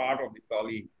 it's part of the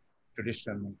Tolly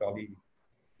tradition and Tolly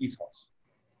ethos.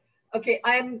 Okay,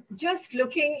 I'm just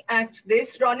looking at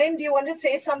this. Ronin, do you want to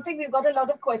say something? We've got a lot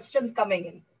of questions coming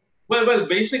in. Well,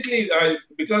 basically,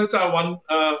 because it's our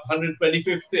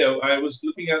 125th year, I was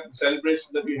looking at the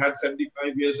celebration that we had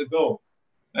 75 years ago.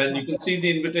 And you can see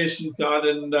the invitation card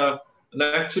and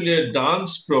actually a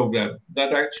dance program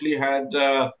that actually had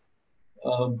the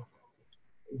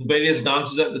various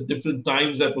dances at the different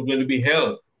times that were going to be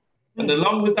held. And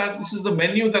along with that, this is the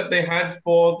menu that they had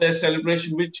for their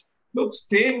celebration, which looks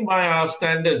tame by our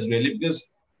standards, really, because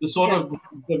the sort of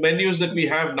the menus that we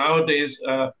have nowadays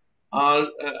are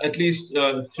at least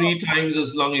 3 times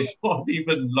as long, if not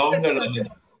even longer.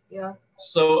 Yeah.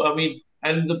 So, I mean,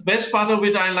 and the best part of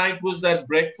it I liked was that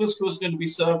breakfast was going to be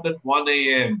served at 1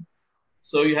 a.m.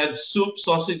 So you had soup,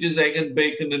 sausages, egg and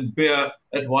bacon, and beer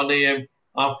at 1 a.m.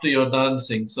 after your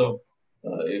dancing. So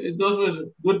those were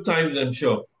good times, I'm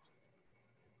sure.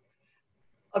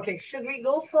 Okay, should we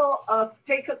go for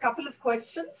take a couple of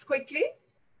questions quickly?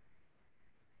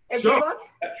 Everyone?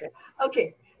 Sure.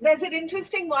 Okay, there's an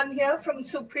interesting one here from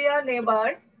Supriya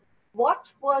Nebar.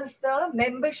 What was the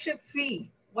membership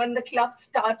fee when the club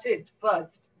started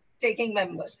first taking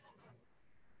members?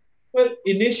 Well,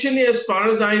 initially, as far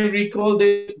as I recall,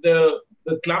 the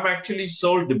club actually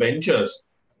sold debentures.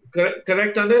 Correct,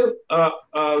 Anil?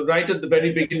 Right at the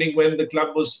very beginning when the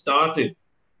club was started.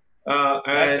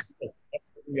 And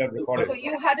so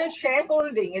you had a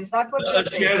shareholding, is that what you're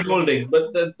saying? Shareholding,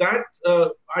 but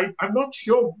I'm not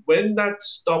sure when that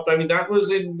stopped. I mean, that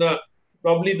was in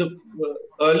probably the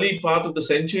early part of the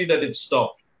century that it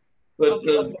stopped. But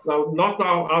not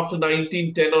after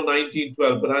 1910 or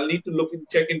 1912, but I'll need to look and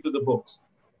check into the books.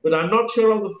 But I'm not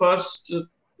sure of the first,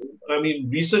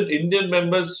 recent Indian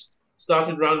members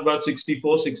started around about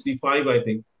 64, 65, I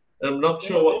think. And I'm not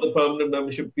sure what the permanent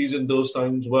membership fees in those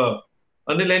times were.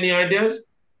 Anil, any ideas?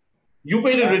 You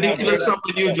paid a ridiculous sum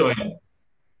when you joined.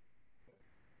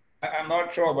 I'm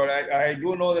not sure, but I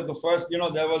do know that the first,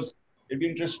 it'd be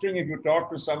interesting if you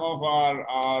talk to some of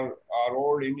our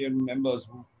old Indian members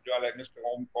who are like Mr.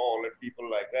 Om Paul and people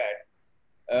like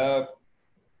that.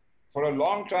 For a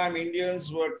long time,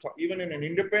 Indians were, even in an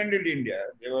independent India,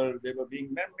 they were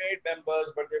being made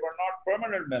members, but they were not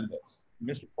permanent members.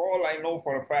 Mr. Paul, I know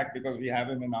for a fact because we have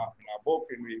him in our book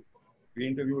and we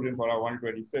interviewed him for our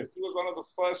 125th. He was one of the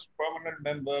first permanent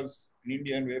members in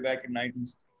India way back in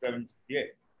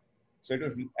 1978. So it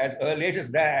was as late as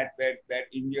that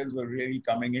Indians were really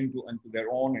coming into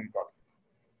their own in Kolkata.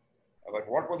 But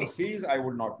what were the fees, I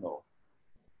would not know.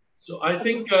 So I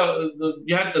think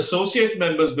you had associate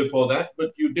members before that,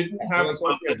 but you didn't have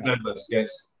permanent members,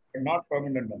 yes. Not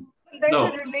permanent members. There's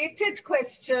a related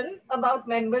question about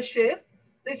membership.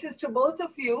 This is to both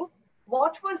of you.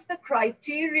 What was the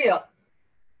criteria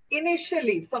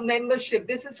initially for membership?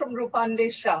 This is from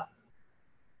Rupande Shah.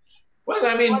 Well,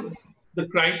 I mean, the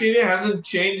criteria hasn't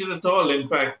changed at all. In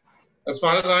fact, as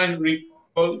far as I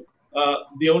recall,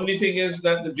 the only thing is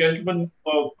that the gentleman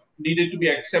needed to be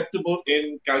acceptable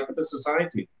in Calcutta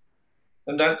society.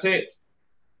 And that's it.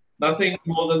 Nothing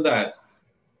more than that.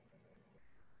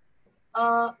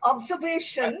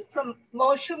 Observation from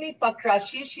Moshumi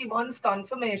Pakrashi. She wants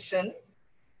confirmation.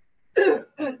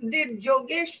 Did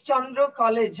Jogesh Chandra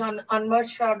College on Anwar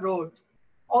Shah Road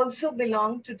also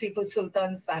belong to Tipu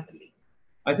Sultan's family?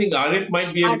 I think Arif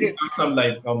might be able to put some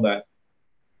light on that.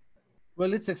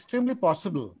 Well, it's extremely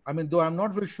possible. I mean, though I'm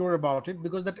not very sure about it,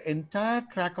 because that entire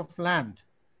tract of land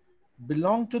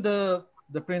belonged to the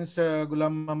Prince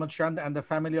Ghulam Muhammad Shah and the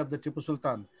family of the Tipu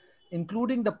Sultan,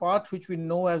 including the part which we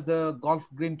know as the Golf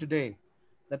Green today.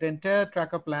 That entire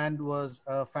tract of land was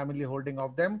a family holding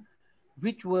of them,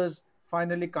 which was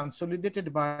finally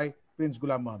consolidated by Prince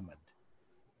Ghulam Muhammad.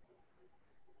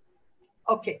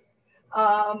 Okay.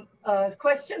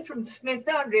 Question from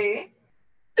Smita Ray.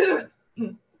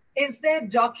 Is there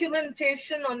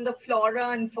documentation on the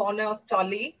flora and fauna of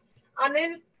Tolly?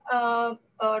 Anil,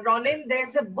 Ronin,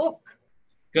 there's a book.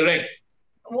 Correct.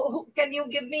 Can you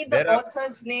give me the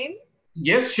author's name?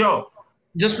 Yes, sure.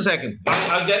 Just a second.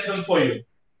 I'll get them for you.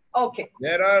 Okay.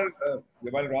 There are,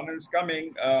 while Ronin's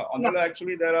coming,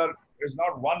 actually there's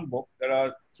not one book, there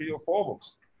are 3 or 4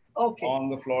 books on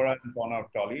the flora and fauna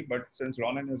of Tolly. But since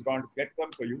Ronin is going to get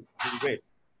them for you, we'll wait.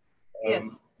 Yes.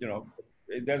 You know,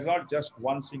 there's not just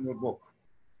one single book.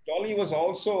 Tolly was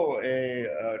also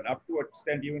up to an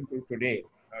extent even to today,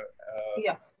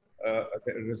 a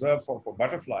reserve for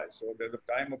butterflies. So there's a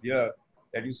time of year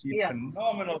that you see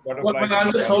phenomenal butterflies. Well,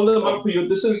 I'll just hold them up for you.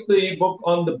 This is the book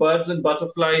on the birds and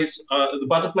butterflies, the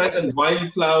butterflies and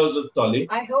wildflowers of Tolly.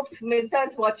 I hope Smita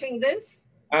is watching this.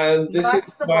 And this is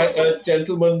by a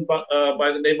gentleman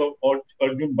by the name of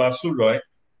Arjun Basu Roy.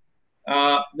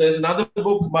 There's another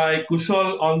book by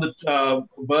Kushal on the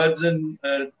birds and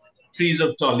trees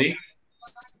of Tolly.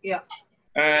 Yeah.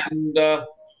 And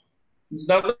there's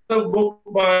another book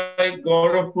by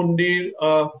Gaurav Pundi,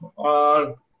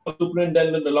 our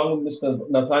superintendent, along with Mr.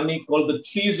 Nathani, called The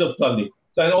Trees of Tolly.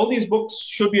 So, and all these books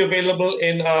should be available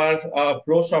in our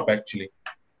pro shop, actually,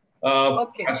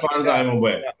 as far as I'm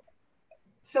aware.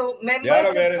 So, members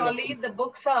of Tolly, the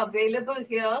books are available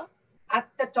here at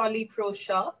the Tolly Pro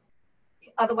Shop.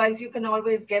 Otherwise, you can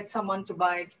always get someone to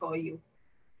buy it for you.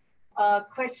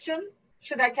 Question?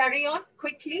 Should I carry on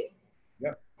quickly?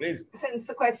 Yeah, please. Since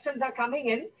the questions are coming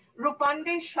in.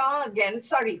 Rupande Shah again,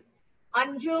 sorry.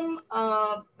 Anjum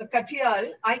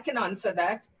Katiyal, I can answer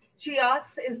that. She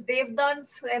asks, is Devdan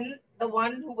Sen the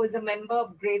one who was a member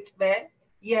of Great Bear?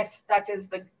 Yes, that is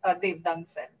the Devdan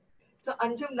Sen. So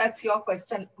Anjum, that's your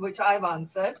question, which I've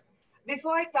answered.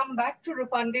 Before I come back to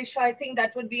Rupande Shah, I think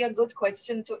that would be a good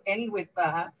question to end with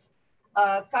perhaps.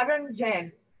 Karan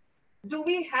Jain, do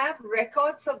we have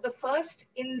records of the first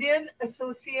Indian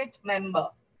associate member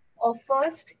or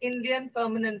first Indian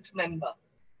permanent member?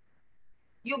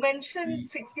 You mentioned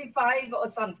 65 or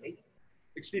something.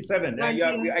 67.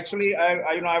 Yeah, actually,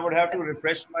 I would have to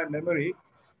refresh my memory,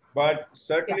 but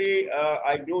certainly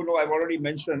I do know. I've already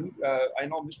mentioned. I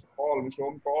know Mr.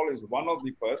 Om Paul is one of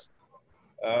the first,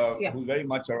 who's very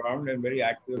much around and very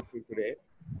active today.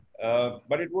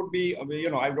 But it would be,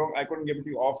 I couldn't give it to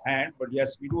you offhand, but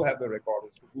yes, we do have the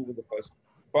records of who were the first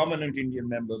permanent Indian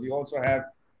member. We also have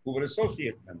who were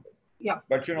associate members. Yeah.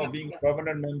 But being a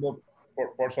permanent member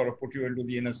for sort of put you into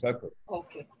the inner circle.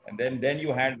 Okay. And then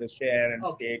you had the share and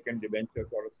stake and debenture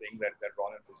sort of thing that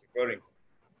Ronan was referring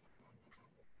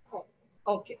to.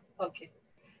 Oh, okay.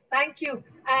 Thank you.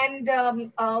 And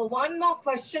one more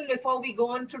question before we go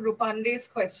on to Rupande's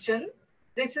question.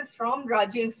 This is from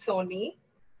Rajiv Soni.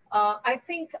 I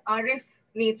think Arif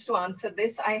needs to answer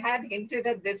this. I had hinted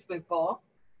at this before.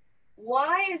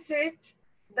 Why is it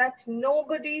that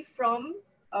nobody from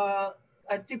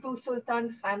Tipu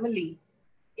Sultan's family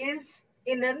is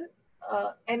in an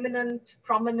eminent,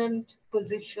 prominent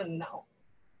position now?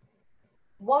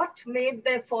 What made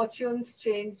their fortunes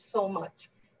change so much?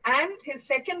 And his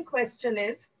second question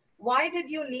is, why did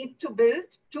you need to build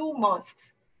 2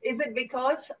 mosques? Is it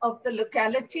because of the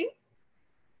locality?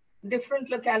 Different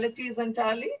localities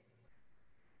entirely?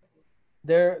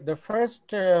 The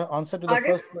first answer to the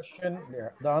first question,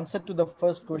 the answer to the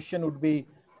first question would be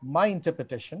my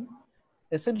interpretation.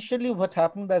 Essentially, what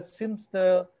happened that since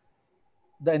the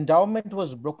endowment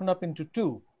was broken up into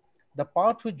 2, the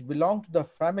part which belonged to the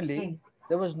family,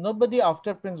 there was nobody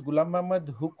after Prince Ghulam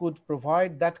Muhammad who could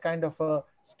provide that kind of a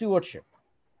stewardship.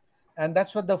 And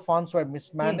that's what the funds were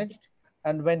mismanaged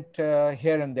and went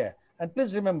here and there. And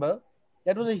please remember,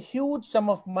 that was a huge sum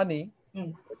of money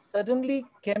that suddenly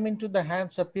came into the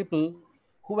hands of people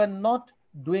who were not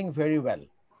doing very well.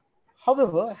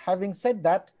 However, having said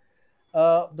that,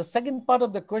 the second part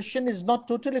of the question is not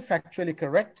totally factually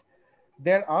correct.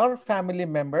 There are family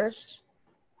members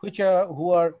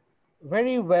who are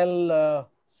very well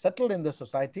settled in the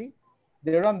society.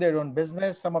 They run their own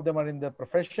business. Some of them are in the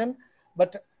profession,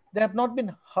 but they have not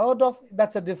been heard of.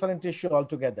 That's a different issue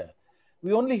altogether.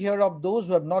 We only hear of those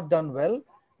who have not done well,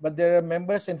 but there are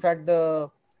members. In fact,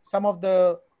 some of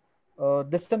the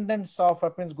descendants of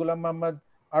Prince Ghulam Muhammad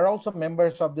are also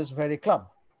members of this very club.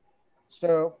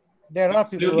 So there are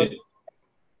people who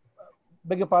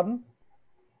beg your pardon?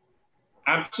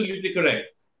 Absolutely correct.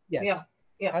 Yes.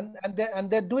 Yeah. And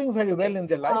they're doing very well in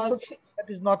their life. So that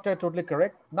is not totally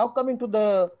correct. Now coming to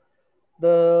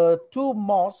the 2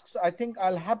 mosques, I think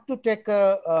I'll have to take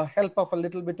help of a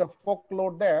little bit of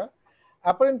folklore there.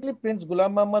 Apparently, Prince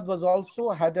Ghulam Muhammad was also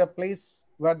had a place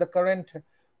where the current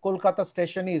Kolkata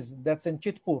station is, that's in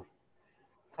Chitpur.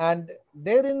 And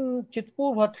there in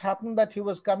Chitpur, what happened that he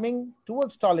was coming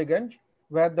towards Tollygunge,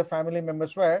 where the family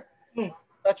members were,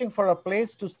 searching for a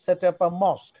place to set up a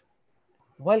mosque.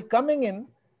 While coming in,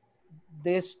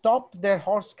 they stopped their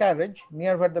horse carriage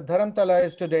near where the Dharamtala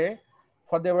is today.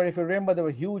 For there were, if you remember, there were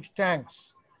huge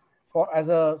tanks as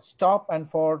a stop and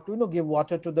to give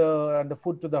water to the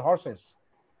food to the horses.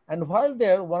 And while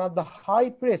there, one of the high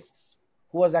priests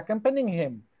who was accompanying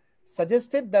him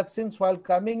suggested that since while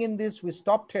coming in this, we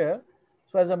stopped here.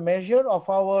 So as a measure of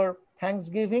our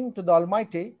thanksgiving to the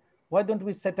Almighty, why don't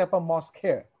we set up a mosque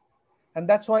here? And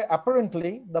that's why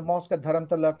apparently the mosque at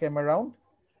Dharamtala came around.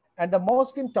 And the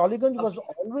mosque in Tollygunge was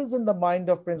always in the mind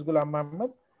of Prince Ghulam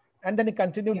Muhammad. And then he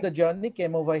continued the journey,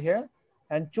 came over here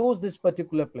and chose this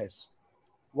particular place.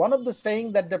 One of the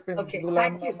saying that the Prince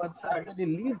Ghulam Muhammad actually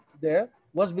lived there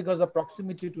was because of the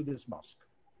proximity to this mosque.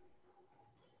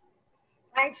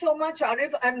 Thanks so much,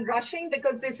 Arif. I'm rushing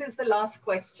because this is the last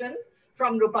question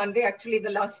from Rupande, actually the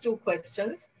last two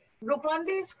questions.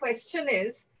 Rupande's question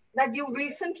is that you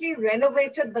recently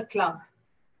renovated the club,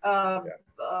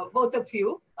 both of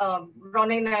you,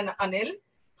 Ronin and Anil.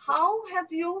 How have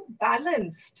you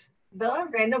balanced the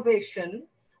renovation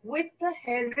with the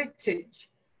heritage?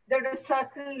 There are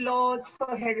certain laws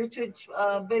for heritage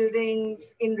buildings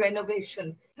in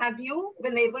renovation. Have you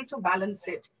been able to balance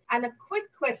it? And a quick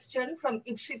question from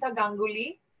Ipshita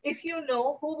Ganguly. If you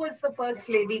know, who was the first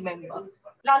lady member?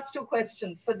 Last two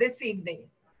questions for this evening.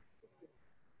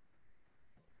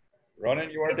 Ronan,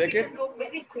 you want to take it? Go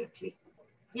very quickly.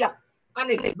 Yeah,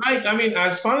 Anil. Right. I mean,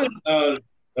 as far as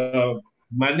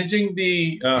managing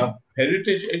the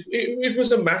heritage, it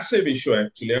was a massive issue,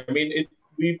 actually. I mean,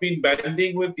 we've been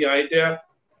banding with the idea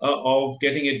of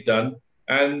getting it done.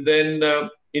 And then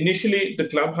initially, the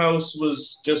clubhouse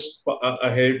was just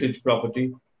a heritage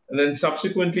property. And then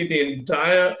subsequently, the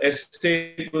entire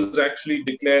estate was actually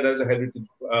declared as a heritage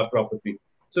property.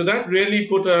 So that really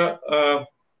put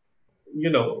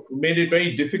made it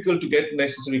very difficult to get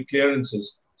necessary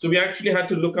clearances. So we actually had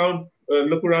to look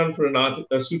around for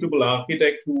a suitable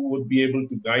architect who would be able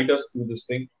to guide us through this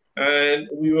thing. And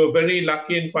we were very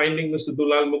lucky in finding Mr.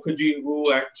 Dulal Mukherjee,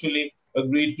 who actually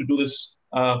agreed to do this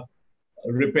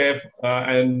repair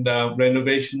and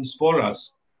renovations for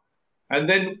us. And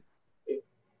then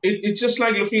it's just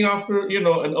like looking after,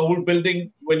 an old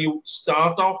building. When you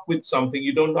start off with something,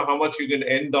 you don't know how much you're going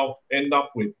to end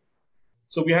up with.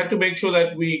 So we had to make sure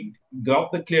that we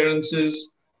got the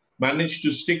clearances, managed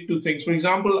to stick to things. For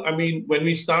example, I mean, when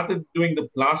we started doing the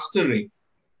plastering,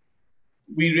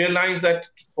 we realized that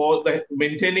for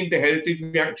maintaining the heritage,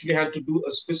 we actually had to do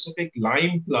a specific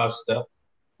lime plaster,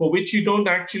 for which you don't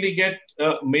actually get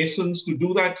masons to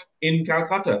do that in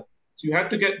Calcutta. So you had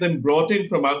to get them brought in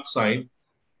from outside.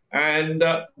 And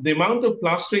the amount of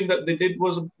plastering that they did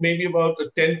was maybe about a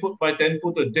 10 foot by 10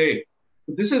 foot a day.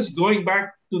 This is going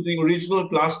back to the original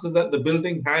plaster that the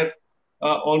building had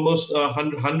almost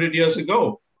 100 years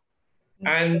ago.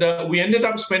 And we ended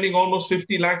up spending almost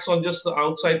 50 lakhs on just the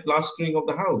outside plastering of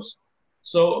the house.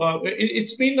 So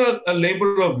it's been a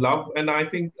labor of love. And I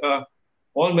think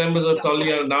all members of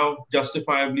Tolly are now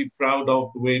justifiably proud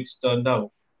of the way it's turned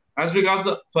out. As regards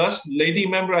the first lady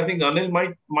member, I think Anil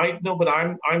might know, but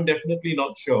I'm definitely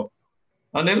not sure.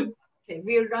 Anil? Okay,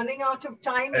 we are running out of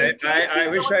time. I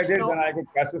wish I did, then I could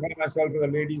classify myself as a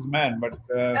ladies' man, but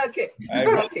I'm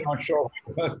not sure.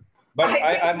 But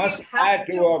I must add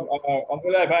to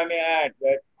Amula, if I may add,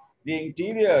 that the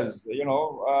interiors,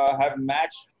 have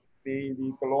matched the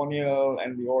colonial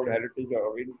and the old heritage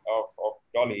of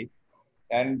Dolly.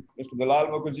 And Mr. Dalal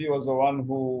Mukherjee was the one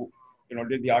who,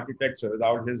 did the architecture.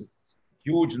 Without his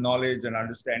huge knowledge and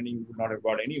understanding, he would not have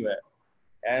got anywhere.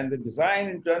 And the design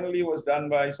internally was done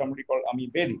by somebody called Ami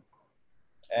Bedi.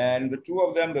 And the two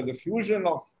of them, the fusion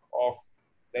of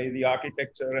the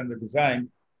architecture and the design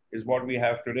is what we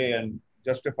have today, and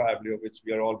justifiably of which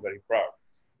we are all very proud.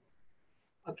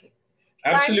 Okay.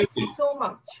 Absolutely. Thanks so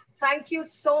much. Thank you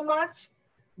so much.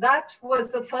 That was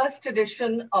the first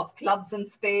edition of Clubs and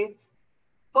Spades.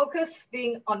 Focus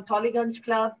being on Tollygunge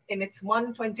Club in its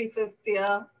 125th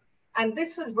year. And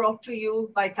this was brought to you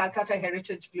by Calcutta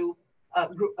Heritage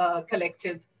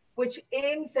Collective, which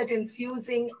aims at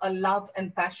infusing a love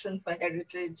and passion for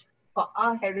heritage, for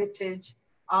our heritage,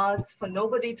 ours for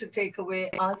nobody to take away,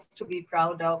 ours to be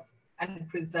proud of and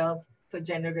preserve for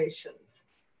generations.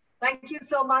 Thank you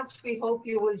so much. We hope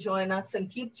you will join us and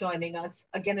keep joining us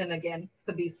again and again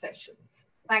for these sessions.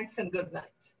 Thanks and good night.